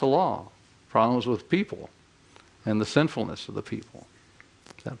not the law. The problem was with people and the sinfulness of the people.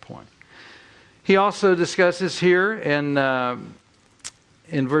 at that point. He also discusses here in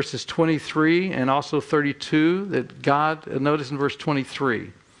verses 23 and also 32 that God, notice in verse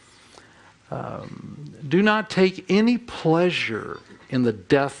 23, do not take any pleasure in the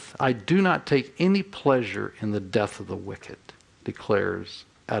death. I do not take any pleasure in the death of the wicked, declares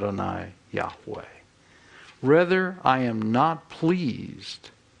Adonai Yahweh. Rather, I am not pleased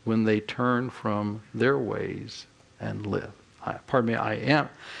when they turn from their ways and live.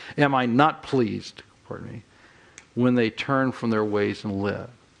 Am I not pleased, when they turn from their ways and live?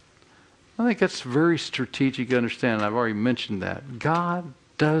 I think that's very strategic to understand. I've already mentioned that. God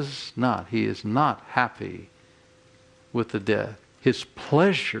does not. He is not happy with the dead. His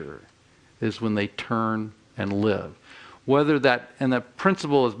pleasure is when they turn and live. Whether that, and that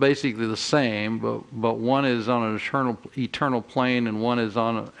principle is basically the same, but one is on an eternal plane and one is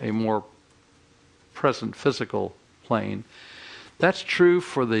on a more present physical plane. That's true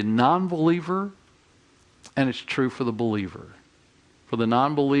for the non-believer and it's true for the believer. For the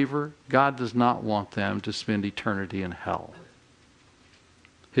non-believer, God does not want them to spend eternity in hell.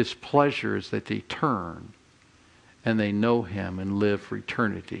 His pleasure is that they turn and they know Him and live for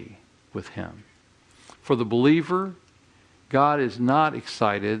eternity with Him. For the believer, God is not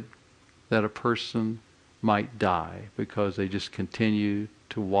excited that a person might die because they just continue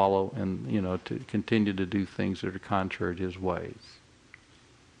to wallow and, to continue to do things that are contrary to His ways.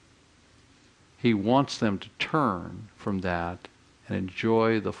 He wants them to turn from that and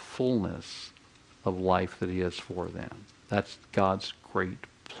enjoy the fullness of life that He has for them. That's God's great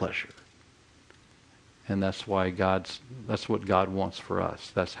pleasure. And that's why that's what God wants for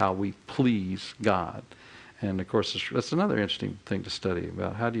us. That's how we please God. And of course, that's another interesting thing to study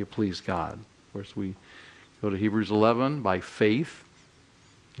about. How do you please God? Of course, we go to Hebrews 11 by faith.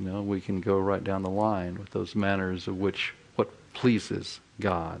 We can go right down the line with those manners of what pleases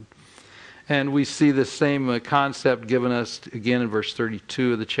God. And we see the same concept given us again in verse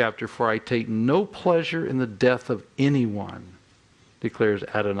 32 of the chapter. For I take no pleasure in the death of anyone, declares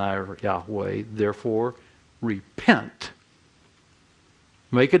Adonai Yahweh. Therefore, repent.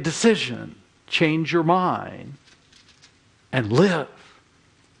 Make a decision. Change your mind. And live.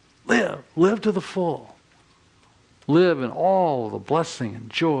 Live. Live to the full. Live in all the blessing and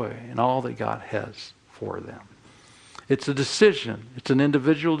joy and all that God has for them. It's a decision. It's an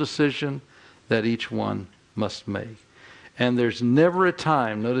individual decision that each one must make. And there's never a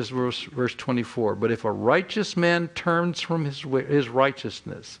time, notice verse 24, but if a righteous man turns from his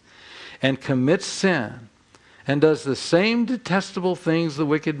righteousness and commits sin and does the same detestable things the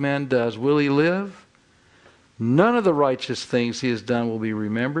wicked man does, will he live? None of the righteous things he has done will be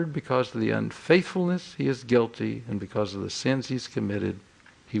remembered. Because of the unfaithfulness he is guilty, and because of the sins he's committed,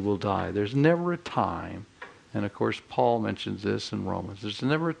 he will die. There's never a time, and of course Paul mentions this in Romans, there's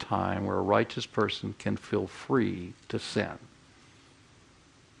never a time where a righteous person can feel free to sin.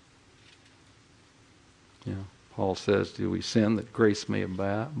 Paul says, do we sin that grace may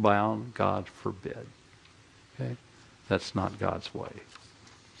abound? God forbid. Okay? That's not God's way.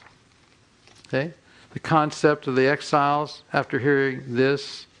 Okay? The concept of the exiles, after hearing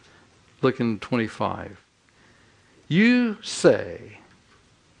this, look in 25. You say,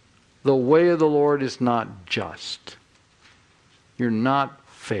 the way of the Lord is not just. You're not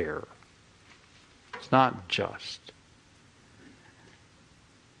fair. It's not just.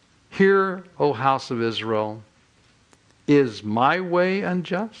 Hear, O house of Israel, is my way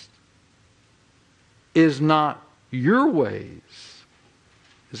unjust? Is not your ways?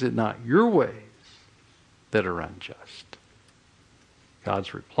 Is it not your ways that are unjust?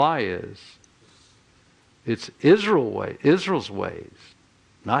 God's reply is, it's Israel's ways,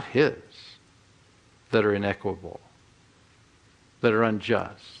 not His, that are inequitable, that are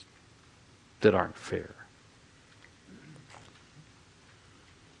unjust, that aren't fair.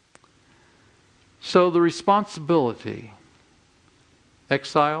 So the responsibility,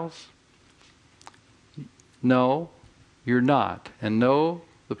 exiles, no, you're not. And no,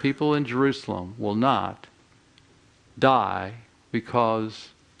 the people in Jerusalem will not die because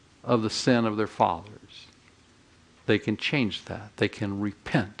of the sin of their fathers. They can change that. They can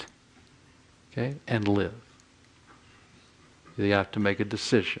repent, okay, and live. They have to make a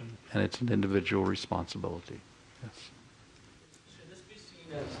decision, and it's an individual responsibility. Yes. Should this be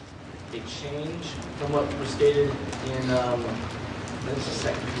seen as a change from what was stated in the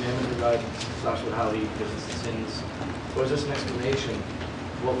second commandment regarding how he visits the sins? Or is this an explanation?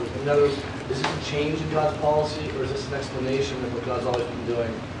 In other words, is this a change in God's policy, or is this an explanation of what God's always been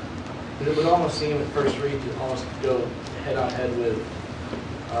doing? It would almost seem at first read to almost go head on with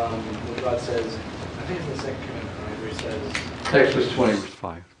what God says. I think it's in the second commandment, right, where He says, Exodus 20, verse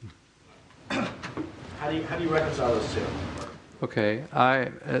 5. How do you reconcile those two? Okay,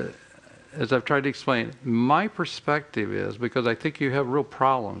 as I've tried to explain, my perspective is, because I think you have real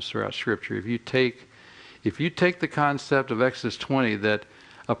problems throughout Scripture. If you take the concept of Exodus 20 that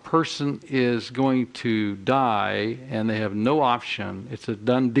a person is going to die and they have no option, it's a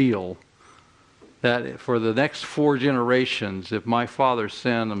done deal, that for the next 4 generations, if my father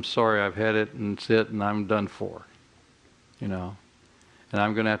sinned, I'm sorry, I've had it and it's it, and I'm done for. You know, and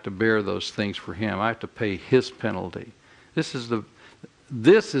I'm going to have to bear those things for him. I have to pay his penalty. This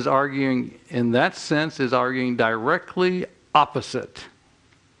is arguing, in that sense, is arguing directly opposite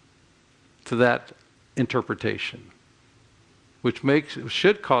to that interpretation, which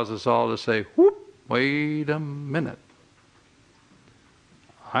should cause us all to say, whoop, wait a minute.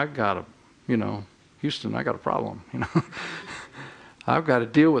 Houston, I got a problem, I've got to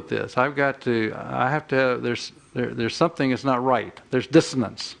deal with this. There's something that's not right. There's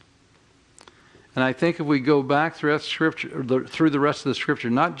dissonance. And I think if we go back through the rest of the Scripture,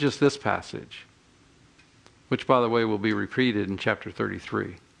 not just this passage, which, by the way, will be repeated in chapter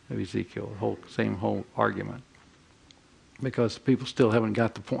 33 of Ezekiel, the same whole argument, because people still haven't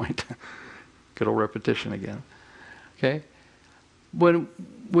got the point. Good old repetition again. Okay?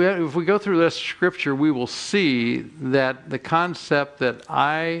 If we go through this Scripture, we will see that the concept that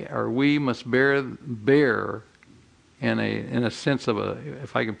we must bear in a sense of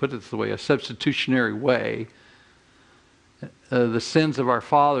if I can put it this way, a substitutionary way, the sins of our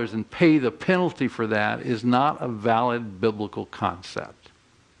fathers and pay the penalty for that is not a valid biblical concept.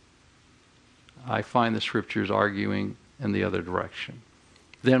 I find the Scriptures arguing in the other direction.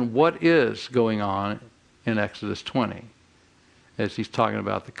 Then what is going on in Exodus 20? As he's talking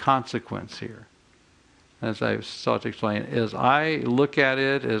about the consequence here. As I sought to explain, as I look at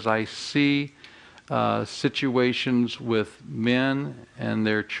it, as I see situations with men and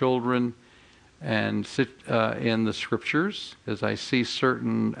their children and in the Scriptures, as I see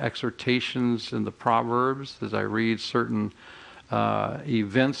certain exhortations in the Proverbs, as I read certain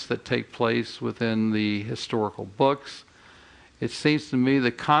events that take place within the historical books, it seems to me the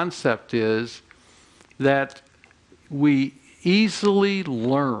concept is that we easily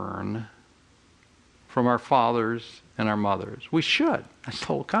learn from our fathers and our mothers. We should. That's the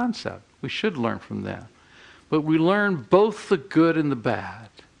whole concept. We should learn from them. But we learn both the good and the bad.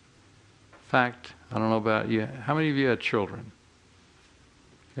 In fact, I don't know about you. How many of you had children?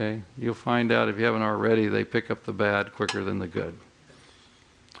 Okay, you'll find out if you haven't already, they pick up the bad quicker than the good.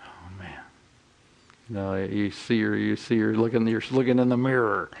 Oh man. You see you're looking in the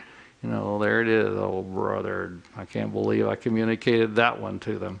mirror. There it is, oh brother. I can't believe I communicated that one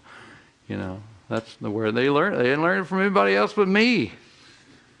to them. That's where they learn. They didn't learn it from anybody else but me.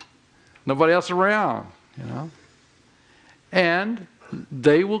 Nobody else around, And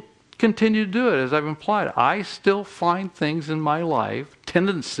they will continue to do it, as I've implied. I still find things in my life,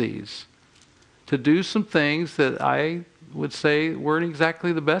 tendencies, to do some things that I would say weren't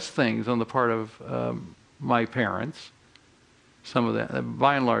exactly the best things on the part of my parents. Some of that,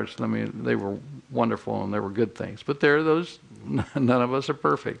 by and large, they were wonderful and they were good things. But there are those, none of us are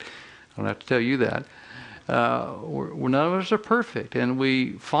perfect. I don't have to tell you that. None of us are perfect, and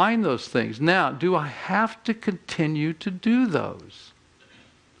we find those things. Now, do I have to continue to do those?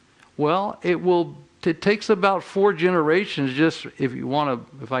 Well, it takes about 4 generations, just if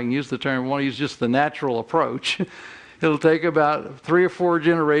I can use the term, want to use just the natural approach. It'll take about 3 or 4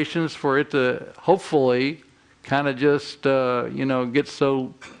 generations for it to hopefully kind of just, get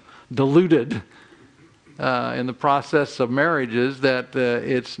so diluted in the process of marriages that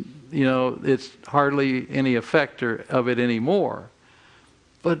it's hardly any effect of it anymore.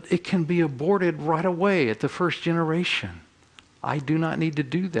 But it can be aborted right away at the first generation. I do not need to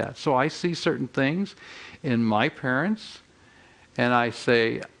do that. So I see certain things in my parents, and I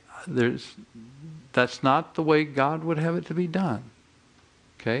say, that's not the way God would have it to be done.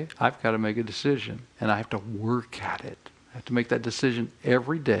 Okay, I've got to make a decision, and I have to work at it. I have to make that decision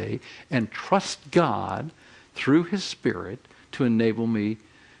every day and trust God through His Spirit to enable me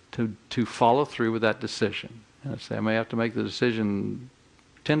to follow through with that decision. And I say I may have to make the decision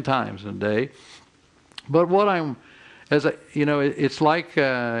 10 times in a day, but it's like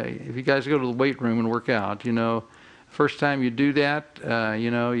if you guys go to the weight room and work out. First time you do that,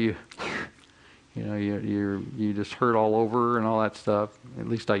 you just hurt all over and all that stuff. At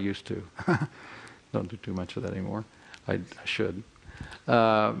least I used to. Don't do too much of that anymore. I should.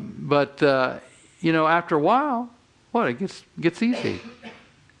 But after a while, it gets easy.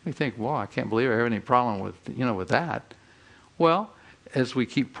 We think, wow, I can't believe I have any problem with that. Well, as we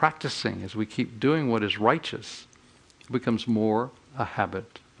keep practicing, as we keep doing what is righteous, It becomes more a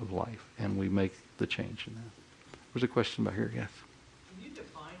habit of life, and we make the change in that. There's a question about here, yes. Can you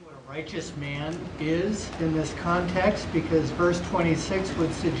define what a righteous man is in this context? Because verse 26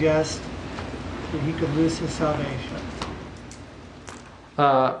 would suggest that he could lose his salvation.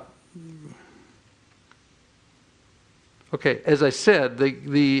 Okay, as I said,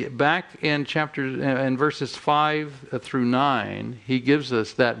 the back in in verses 5 through 9, he gives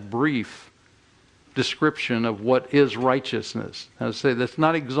us that brief description of what is righteousness. I say that's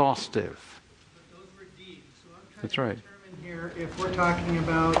not exhaustive. But those were deeds. So I'm That's trying right. to determine here if we're talking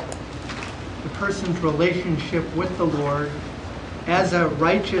about the person's relationship with the Lord as a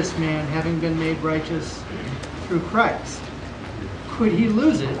righteous man, having been made righteous through Christ. Could he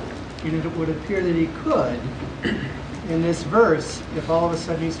lose it? And it would appear that he could in this verse if all of a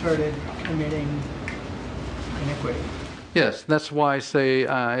sudden he started committing iniquity. Yes, that's why I say,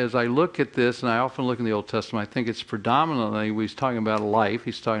 as I look at this, and I often look in the Old Testament, I think it's predominantly, he's talking about life,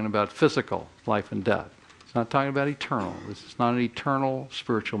 he's talking about physical life and death. He's not talking about eternal. This is not an eternal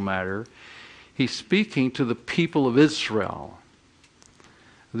spiritual matter. He's speaking to the people of Israel.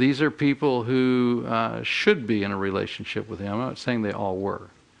 These are people who should be in a relationship with him. I'm not saying they all were.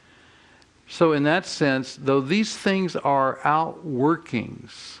 So in that sense, though these things are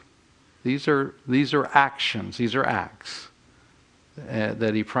outworkings, these are actions, these are acts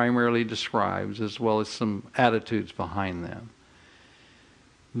that he primarily describes, as well as some attitudes behind them.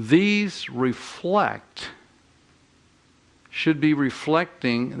 These should be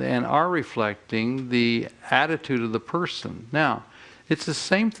reflecting and are reflecting the attitude of the person. Now, it's the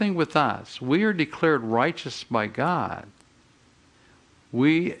same thing with us. We are declared righteous by God.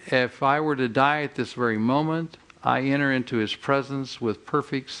 If I were to die at this very moment, I enter into his presence with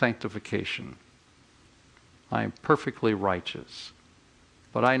perfect sanctification. I am perfectly righteous.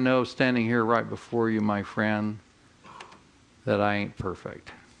 But I know standing here right before you, my friend, that I ain't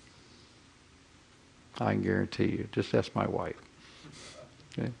perfect. I can guarantee you. Just ask my wife.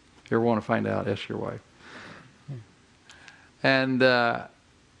 Okay? If you ever want to find out, ask your wife. And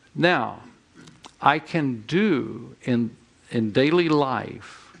now, I can do in daily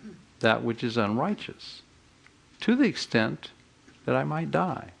life that which is unrighteous, to the extent that I might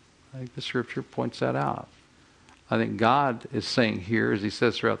die. I think the Scripture points that out. I think God is saying here, as he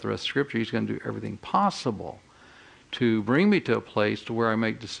says throughout the rest of Scripture, he's going to do everything possible to bring me to a place to where I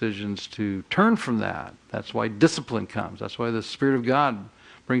make decisions to turn from that. That's why discipline comes. That's why the Spirit of God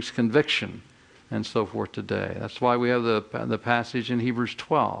brings conviction and so forth today. That's why we have the passage in Hebrews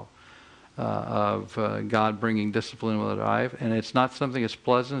 12 of God bringing discipline with our life. And it's not something that's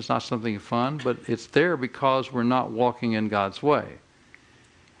pleasant, it's not something fun, but it's there because we're not walking in God's way.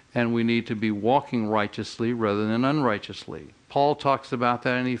 And we need to be walking righteously rather than unrighteously. Paul talks about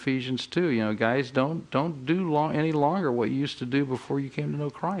that in Ephesians 2. You know, guys, don't do any longer what you used to do before you came to know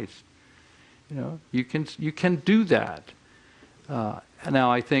Christ. You know, you can do that.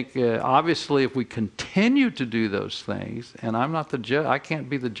 Now, I think obviously if we continue to do those things, and I'm not the judge, I can't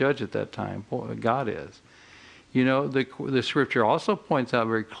be the judge at that time. God is. You know, the Scripture also points out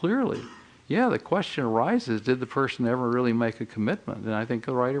very clearly. Yeah, the question arises: did the person ever really make a commitment? And I think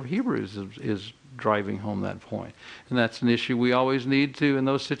the writer of Hebrews is driving home that point. And that's an issue we always need to, in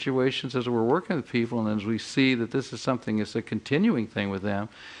those situations, as we're working with people, and as we see that this is something that's a continuing thing with them,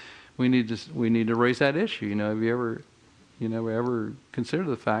 we need to raise that issue. You know, have you never ever considered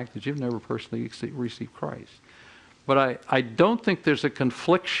the fact that you've never personally received Christ? But I don't think there's a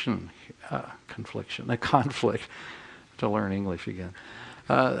conflict to learn English again.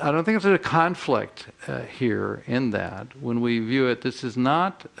 I don't think there's a conflict here in that. When we view it, this is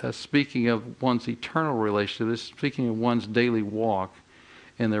not speaking of one's eternal relationship. This is speaking of one's daily walk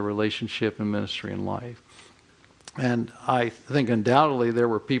in their relationship and ministry and life. And I think undoubtedly there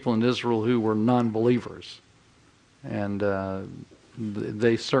were people in Israel who were non-believers. And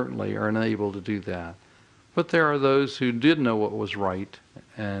they certainly are unable to do that. But there are those who did know what was right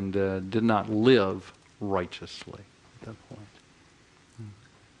and did not live righteously at that point.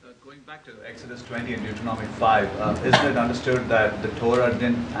 Going back to Exodus 20 and Deuteronomy 5, isn't it understood that the Torah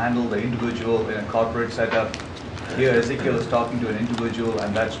didn't handle the individual in a corporate setup? Here Ezekiel is talking to an individual,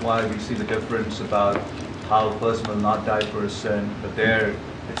 and that's why we see the difference about how a person will not die for his sin. But there,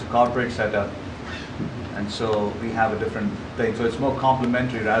 it's a corporate setup. And so we have a different thing. So it's more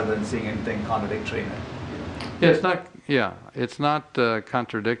complementary rather than seeing anything contradictory in it. Yeah, it's not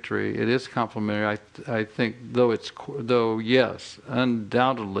contradictory. It is complementary. I think, though yes,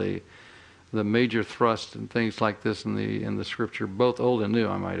 undoubtedly, the major thrust and things like this in the Scripture, both Old and New,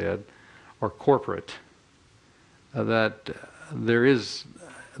 I might add, are corporate. That there is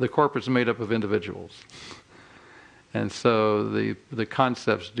the corporate's made up of individuals, And so the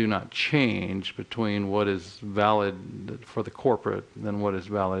concepts do not change between what is valid for the corporate than what is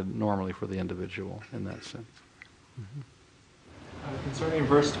valid normally for the individual in that sense. Concerning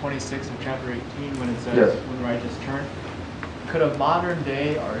verse 26 of chapter 18, when it says, Yes. when the righteous turn, could a modern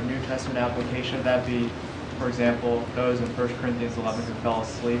day or a New Testament application of that be, for example, those in 1 Corinthians 11 who fell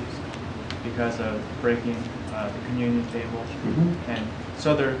asleep because of breaking the communion table? And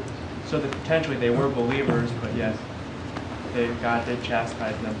so that potentially they were believers, but yet God did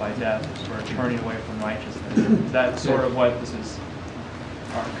chastise them by death for turning away from righteousness. Is that sort of what this is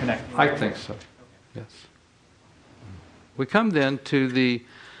connecting? I think so. Yes. We come then to the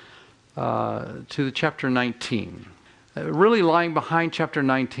chapter 19. Really lying behind chapter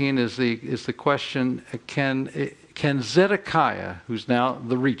 19 is the question: Can Zedekiah, who's now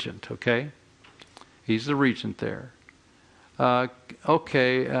the regent, okay? He's the regent there. So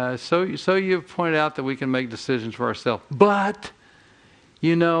you've pointed out that we can make decisions for ourselves, but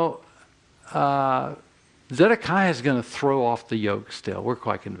Zedekiah is going to throw off the yoke. Still, we're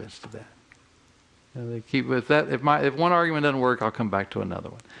quite convinced of that. They keep with that. If one argument doesn't work, I'll come back to another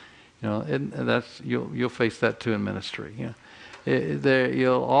one. And that's you'll face that too in ministry.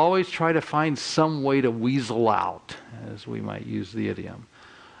 You'll always try to find some way to weasel out, as we might use the idiom,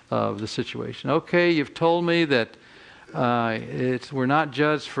 of the situation. Okay, you've told me that we're not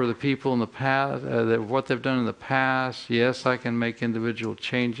judged for the people in the past, what they've done in the past. Yes, I can make individual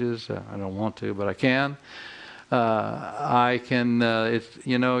changes. I don't want to, but I can. I can,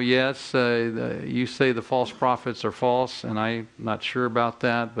 yes, you say the false prophets are false, and I'm not sure about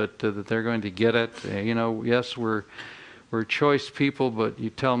that, but that they're going to get it. Yes, we're choice people, but you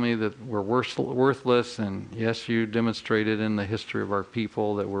tell me that we're worthless, and yes, you demonstrated in the history of our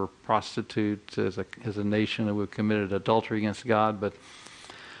people that we're prostitutes as a nation, and we've committed adultery against God. But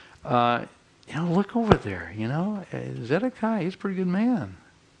look over there. Zedekiah, he's a pretty good man.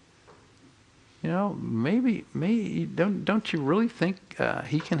 Maybe don't you really think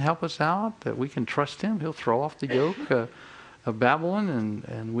he can help us out? That we can trust him? He'll throw off the yoke of Babylon,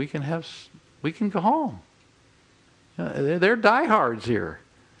 and we can go home. They're diehards here,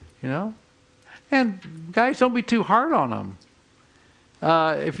 And guys, don't be too hard on them.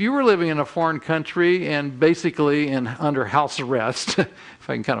 If you were living in a foreign country and basically under house arrest, if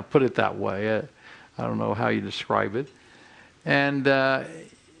I can kind of put it that way, I don't know how you describe it, and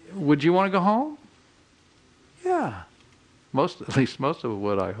would you want to go home? Yeah, at least most of it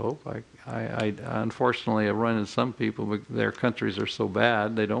would. I hope. I unfortunately have run into some people, but their countries are so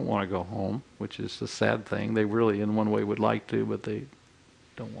bad they don't want to go home, which is a sad thing. They really, in one way, would like to, but they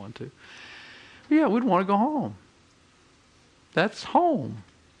don't want to. Yeah, we'd want to go home. That's home.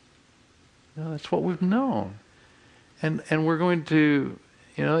 That's what we've known, and we're going to,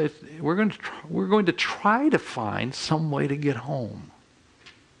 we're going to try to find some way to get home.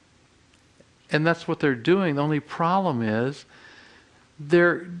 And that's what they're doing. The only problem is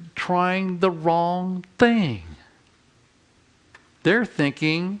they're trying the wrong thing. They're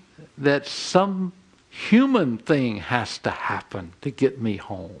thinking that some human thing has to happen to get me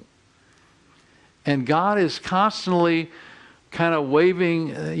home. And God is constantly kind of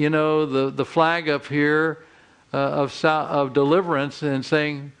waving, the flag up here of deliverance and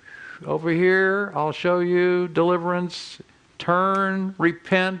saying, over here, I'll show you deliverance. Turn,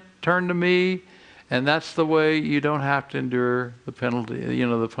 repent, turn to me, and that's the way you don't have to endure the penalty,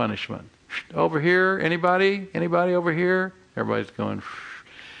 the punishment. Over here, anybody over here? Everybody's going,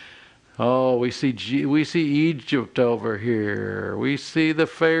 oh, we see Egypt over here. We see the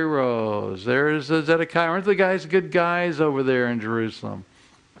pharaohs. There's Zedekiah. Aren't the guys good guys over there in Jerusalem?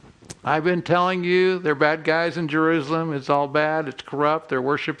 I've been telling you, they're bad guys in Jerusalem. It's all bad. It's corrupt. They're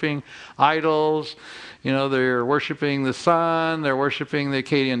worshiping idols. They're worshiping the sun. They're worshiping the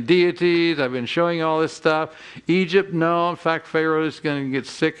Akkadian deities. I've been showing you all this stuff. Egypt, no. In fact, Pharaoh is going to get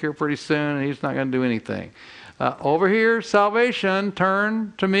sick here pretty soon, and he's not going to do anything. Over here, salvation,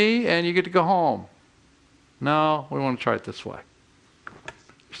 turn to me, and you get to go home. No, we want to try it this way.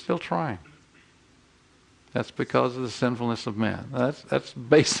 We're still trying. That's because of the sinfulness of man. That's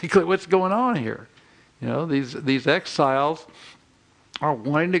basically what's going on here. These exiles are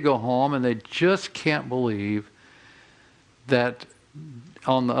wanting to go home, and they just can't believe that,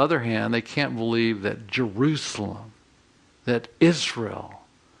 on the other hand, they can't believe that Jerusalem, that Israel,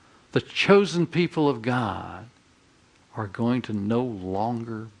 the chosen people of God, are going to no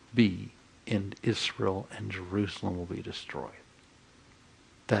longer be in Israel, and Jerusalem will be destroyed.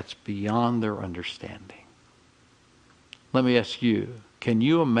 That's beyond their understanding. Let me ask you, can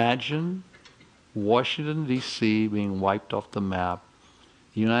you imagine Washington, D.C. being wiped off the map,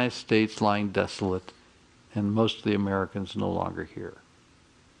 the United States lying desolate, and most of the Americans no longer hear.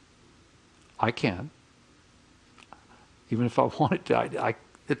 I can. Even if I wanted to, I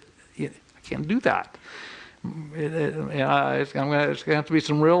can't do that. It's going to have to be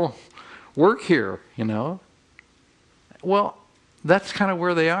some real work here, you know. Well, that's kind of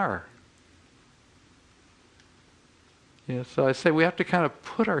where they are. Yeah, so I say we have to kind of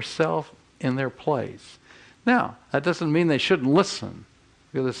put ourselves in their place. Now, that doesn't mean they shouldn't listen.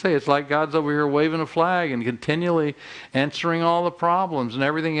 Because I say it's like God's over here waving a flag and continually answering all the problems and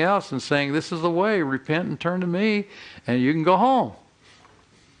everything else and saying, this is the way, repent and turn to me, and you can go home.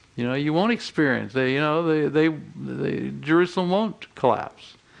 You know, you won't experience, Jerusalem won't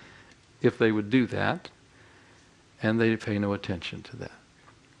collapse if they would do that, and they pay no attention to that.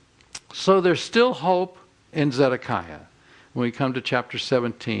 So there's still hope in Zedekiah when we come to chapter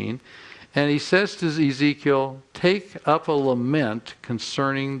 17. And he says to Ezekiel, take up a lament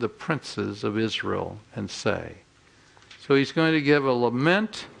concerning the princes of Israel and say. So he's going to give a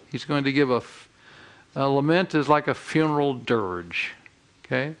lament. He's going to give a lament is like a funeral dirge.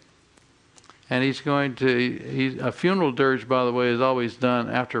 Okay? And he's going to, a funeral dirge, by the way, is always done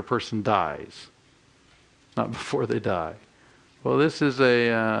after a person dies, not before they die. Well, this is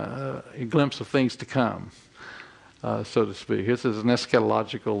a glimpse of things to come. So to speak. This is an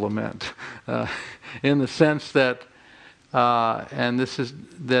eschatological lament, in the sense that,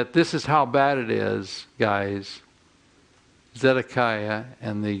 this is how bad it is, guys. Zedekiah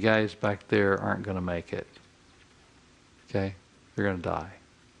and the guys back there aren't going to make it. Okay, they're going to die.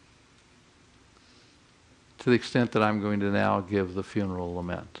 To the extent that I'm going to now give the funeral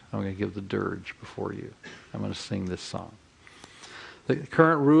lament, I'm going to give the dirge before you. I'm going to sing this song. The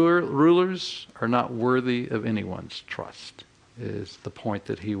current rulers are not worthy of anyone's trust, is the point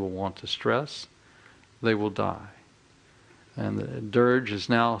that he will want to stress. They will die. And the dirge is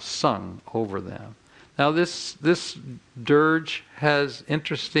now sung over them. Now this dirge has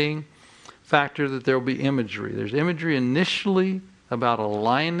interesting factor that there will be imagery. There's imagery initially about a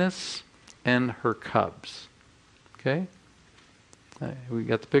lioness and her cubs. Okay? We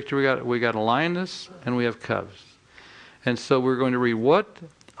got the picture. We got a lioness and we have cubs. And so we're going to read, what?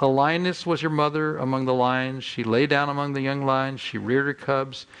 A lioness was your mother among the lions. She lay down among the young lions. She reared her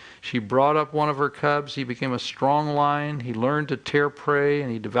cubs. She brought up one of her cubs. He became a strong lion. He learned to tear prey,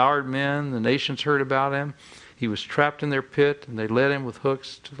 and he devoured men. The nations heard about him. He was trapped in their pit, and they led him with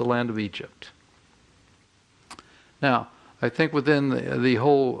hooks to the land of Egypt. Now, I think within the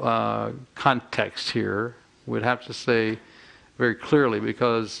whole context here, we'd have to say very clearly,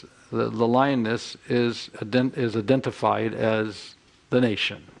 because the lioness is identified as the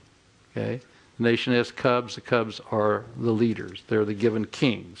nation. Okay, the nation has cubs. The cubs are the leaders. They're the given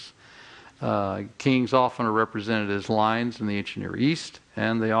kings. Kings often are represented as lions in the ancient Near East,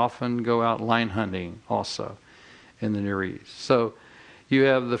 and they often go out lion hunting also in the Near East. So you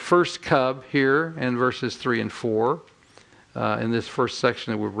have the first cub here in verses 3 and 4 in this first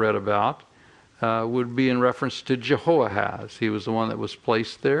section that we've read about. Would be in reference to Jehoahaz. He was the one that was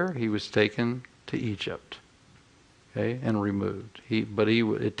placed there. He was taken to Egypt, okay, and removed.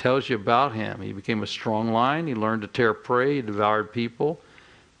 It tells you about him. He became a strong lion. He learned to tear prey. He devoured people.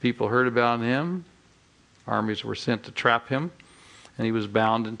 People heard about him. Armies were sent to trap him, and he was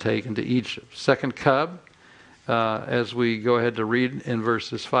bound and taken to Egypt. Second cub, as we go ahead to read in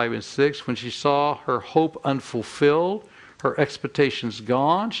verses 5 and 6, when she saw her hope unfulfilled, her expectations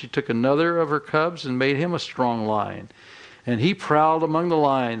gone, she took another of her cubs and made him a strong lion. And he prowled among the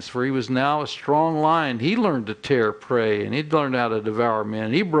lions, for he was now a strong lion. He learned to tear prey, and he learned how to devour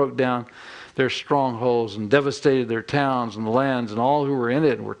men. He broke down their strongholds and devastated their towns and the lands and all who were in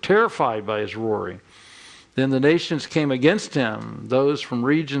it, and were terrified by his roaring. Then the nations came against him, those from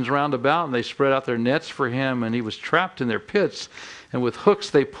regions round about, and they spread out their nets for him, and he was trapped in their pits. And with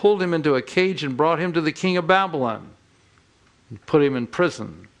hooks they pulled him into a cage and brought him to the king of Babylon and put him in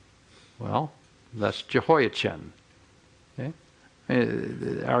prison. Well, that's Jehoiachin. Okay?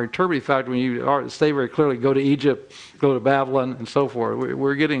 Our interpretive factor, when you say very clearly, go to Egypt, go to Babylon, and so forth,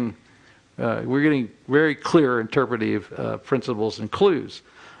 we're getting very clear interpretive principles and clues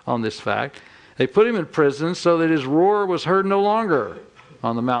on this fact. They put him in prison so that his roar was heard no longer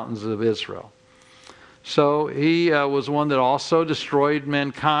on the mountains of Israel. So he was one that also destroyed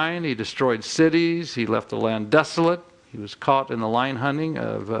mankind. He destroyed cities. He left the land desolate. He was caught in the lion hunting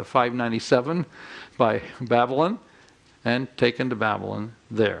of 597 by Babylon and taken to Babylon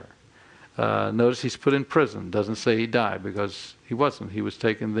there. Notice he's put in prison. Doesn't say he died, because he wasn't. He was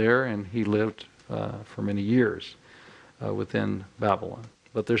taken there and he lived for many years within Babylon.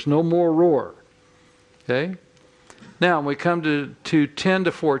 But there's no more roar. Okay? Now, when we come to 10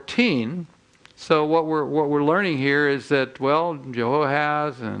 to 14, So what we're learning here is that, well,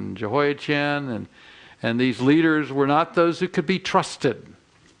 Jehoahaz and Jehoiachin and these leaders were not those who could be trusted.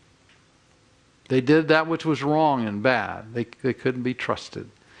 They did that which was wrong and bad. They couldn't be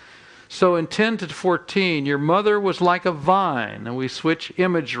trusted. So in 10 to 14, your mother was like a vine, and we switch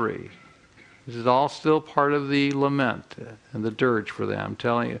imagery. This is all still part of the lament and the dirge for them. I'm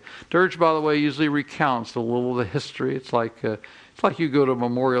telling you. Dirge, by the way, usually recounts a little of the history. It's like you go to a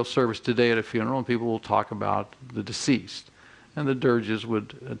memorial service today at a funeral, and people will talk about the deceased. And the dirges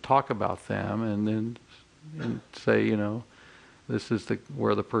would talk about them and then say, this is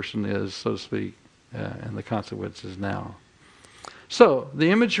where the person is, so to speak, and the consequences now. So the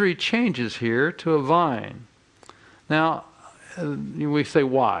imagery changes here to a vine. Now, we say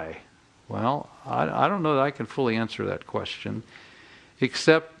why? Well, I don't know that I can fully answer that question,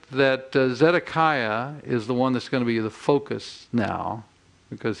 except that Zedekiah is the one that's going to be the focus now,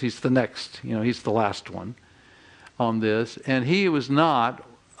 because he's the next, he's the last one on this, and he was not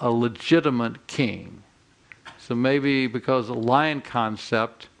a legitimate king. So maybe because the lion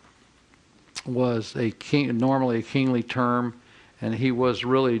concept was normally a kingly term, and he was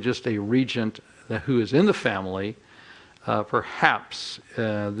really just a regent who is in the family, perhaps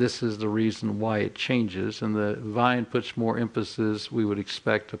this is the reason why it changes, and the vine puts more emphasis, we would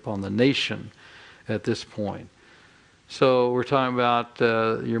expect, upon the nation at this point. So we're talking about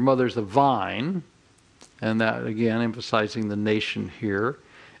your mother's a vine, and that again emphasizing the nation here.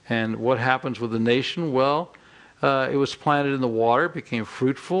 And what happens with the nation? Well, it was planted in the water, became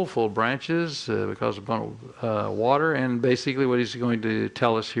fruitful, full of branches because of abundant water. And basically what he's going to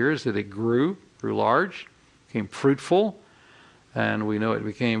tell us here is that it grew large, became fruitful. And we know it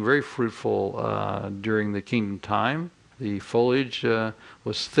became very fruitful during the kingdom time. The foliage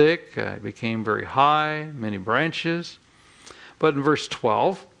was thick, it became very high, many branches. But in verse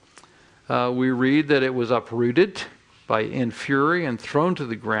 12, we read that it was uprooted in fury and thrown to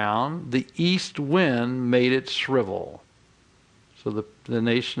the ground. The east wind made it shrivel. So the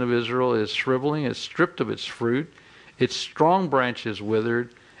nation of Israel is shriveling, it's stripped of its fruit, its strong branches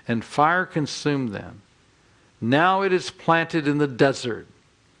withered, and fire consumed them. Now it is planted in the desert.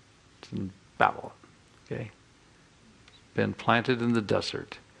 It's in Babylon. Okay? It's been planted in the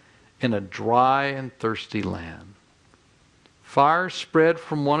desert, in a dry and thirsty land. Fire spread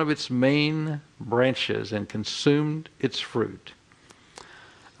from one of its main branches and consumed its fruit.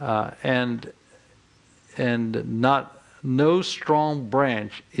 And no strong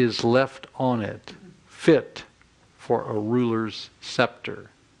branch is left on it, fit for a ruler's scepter.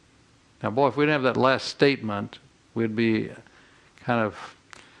 Now, boy, if we didn't have that last statement, we'd be kind of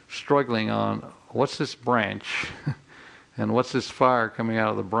struggling on what's this branch and what's this fire coming out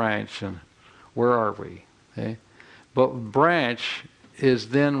of the branch and where are we? Okay? But branch is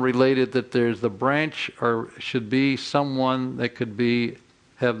then related that there's the branch or should be someone that could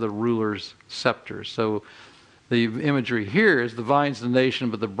have the ruler's scepter. So the imagery here is the vine's the nation,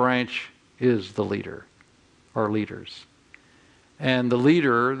 but the branch is the leader or leaders. And the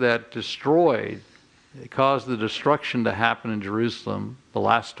leader that caused the destruction to happen in Jerusalem, the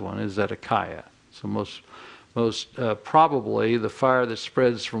last one, is Zedekiah. So most probably the fire that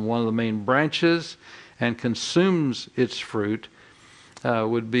spreads from one of the main branches and consumes its fruit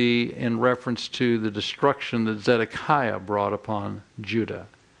would be in reference to the destruction that Zedekiah brought upon Judah.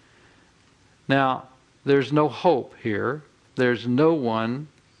 Now, there's no hope here. There's no one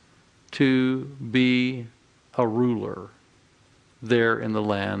to be a ruler there in the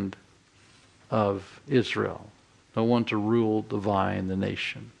land of Israel. No one to rule the vine, the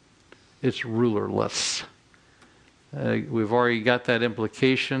nation. It's rulerless. We've already got that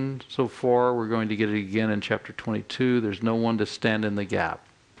implication so far. We're going to get it again in chapter 22. There's no one to stand in the gap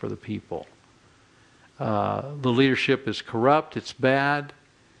for the people. The leadership is corrupt. It's bad.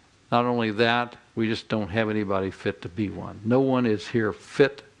 Not only that, we just don't have anybody fit to be one. No one is here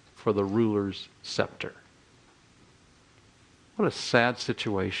fit for the ruler's scepter. What a sad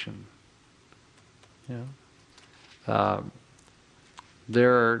situation. There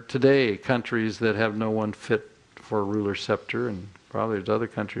are today countries that have no one fit for a ruler's scepter, and probably there's other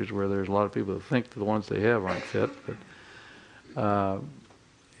countries where there's a lot of people that think the ones they have aren't fit. But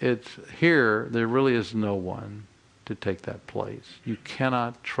it's here, there really is no one to take that place. You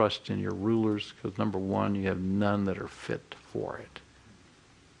cannot trust in your rulers because, number one, you have none that are fit for it.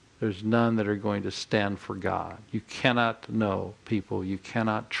 There's none that are going to stand for God. You cannot know people you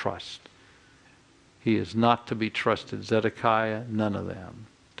cannot trust. He is not to be trusted. Zedekiah, none of them,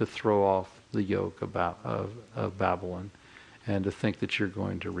 to throw off the yoke of Babylon and to think that you're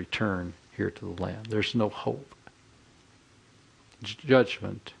going to return here to the land. There's no hope.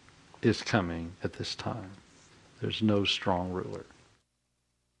 Judgment is coming at this time. There's no strong ruler.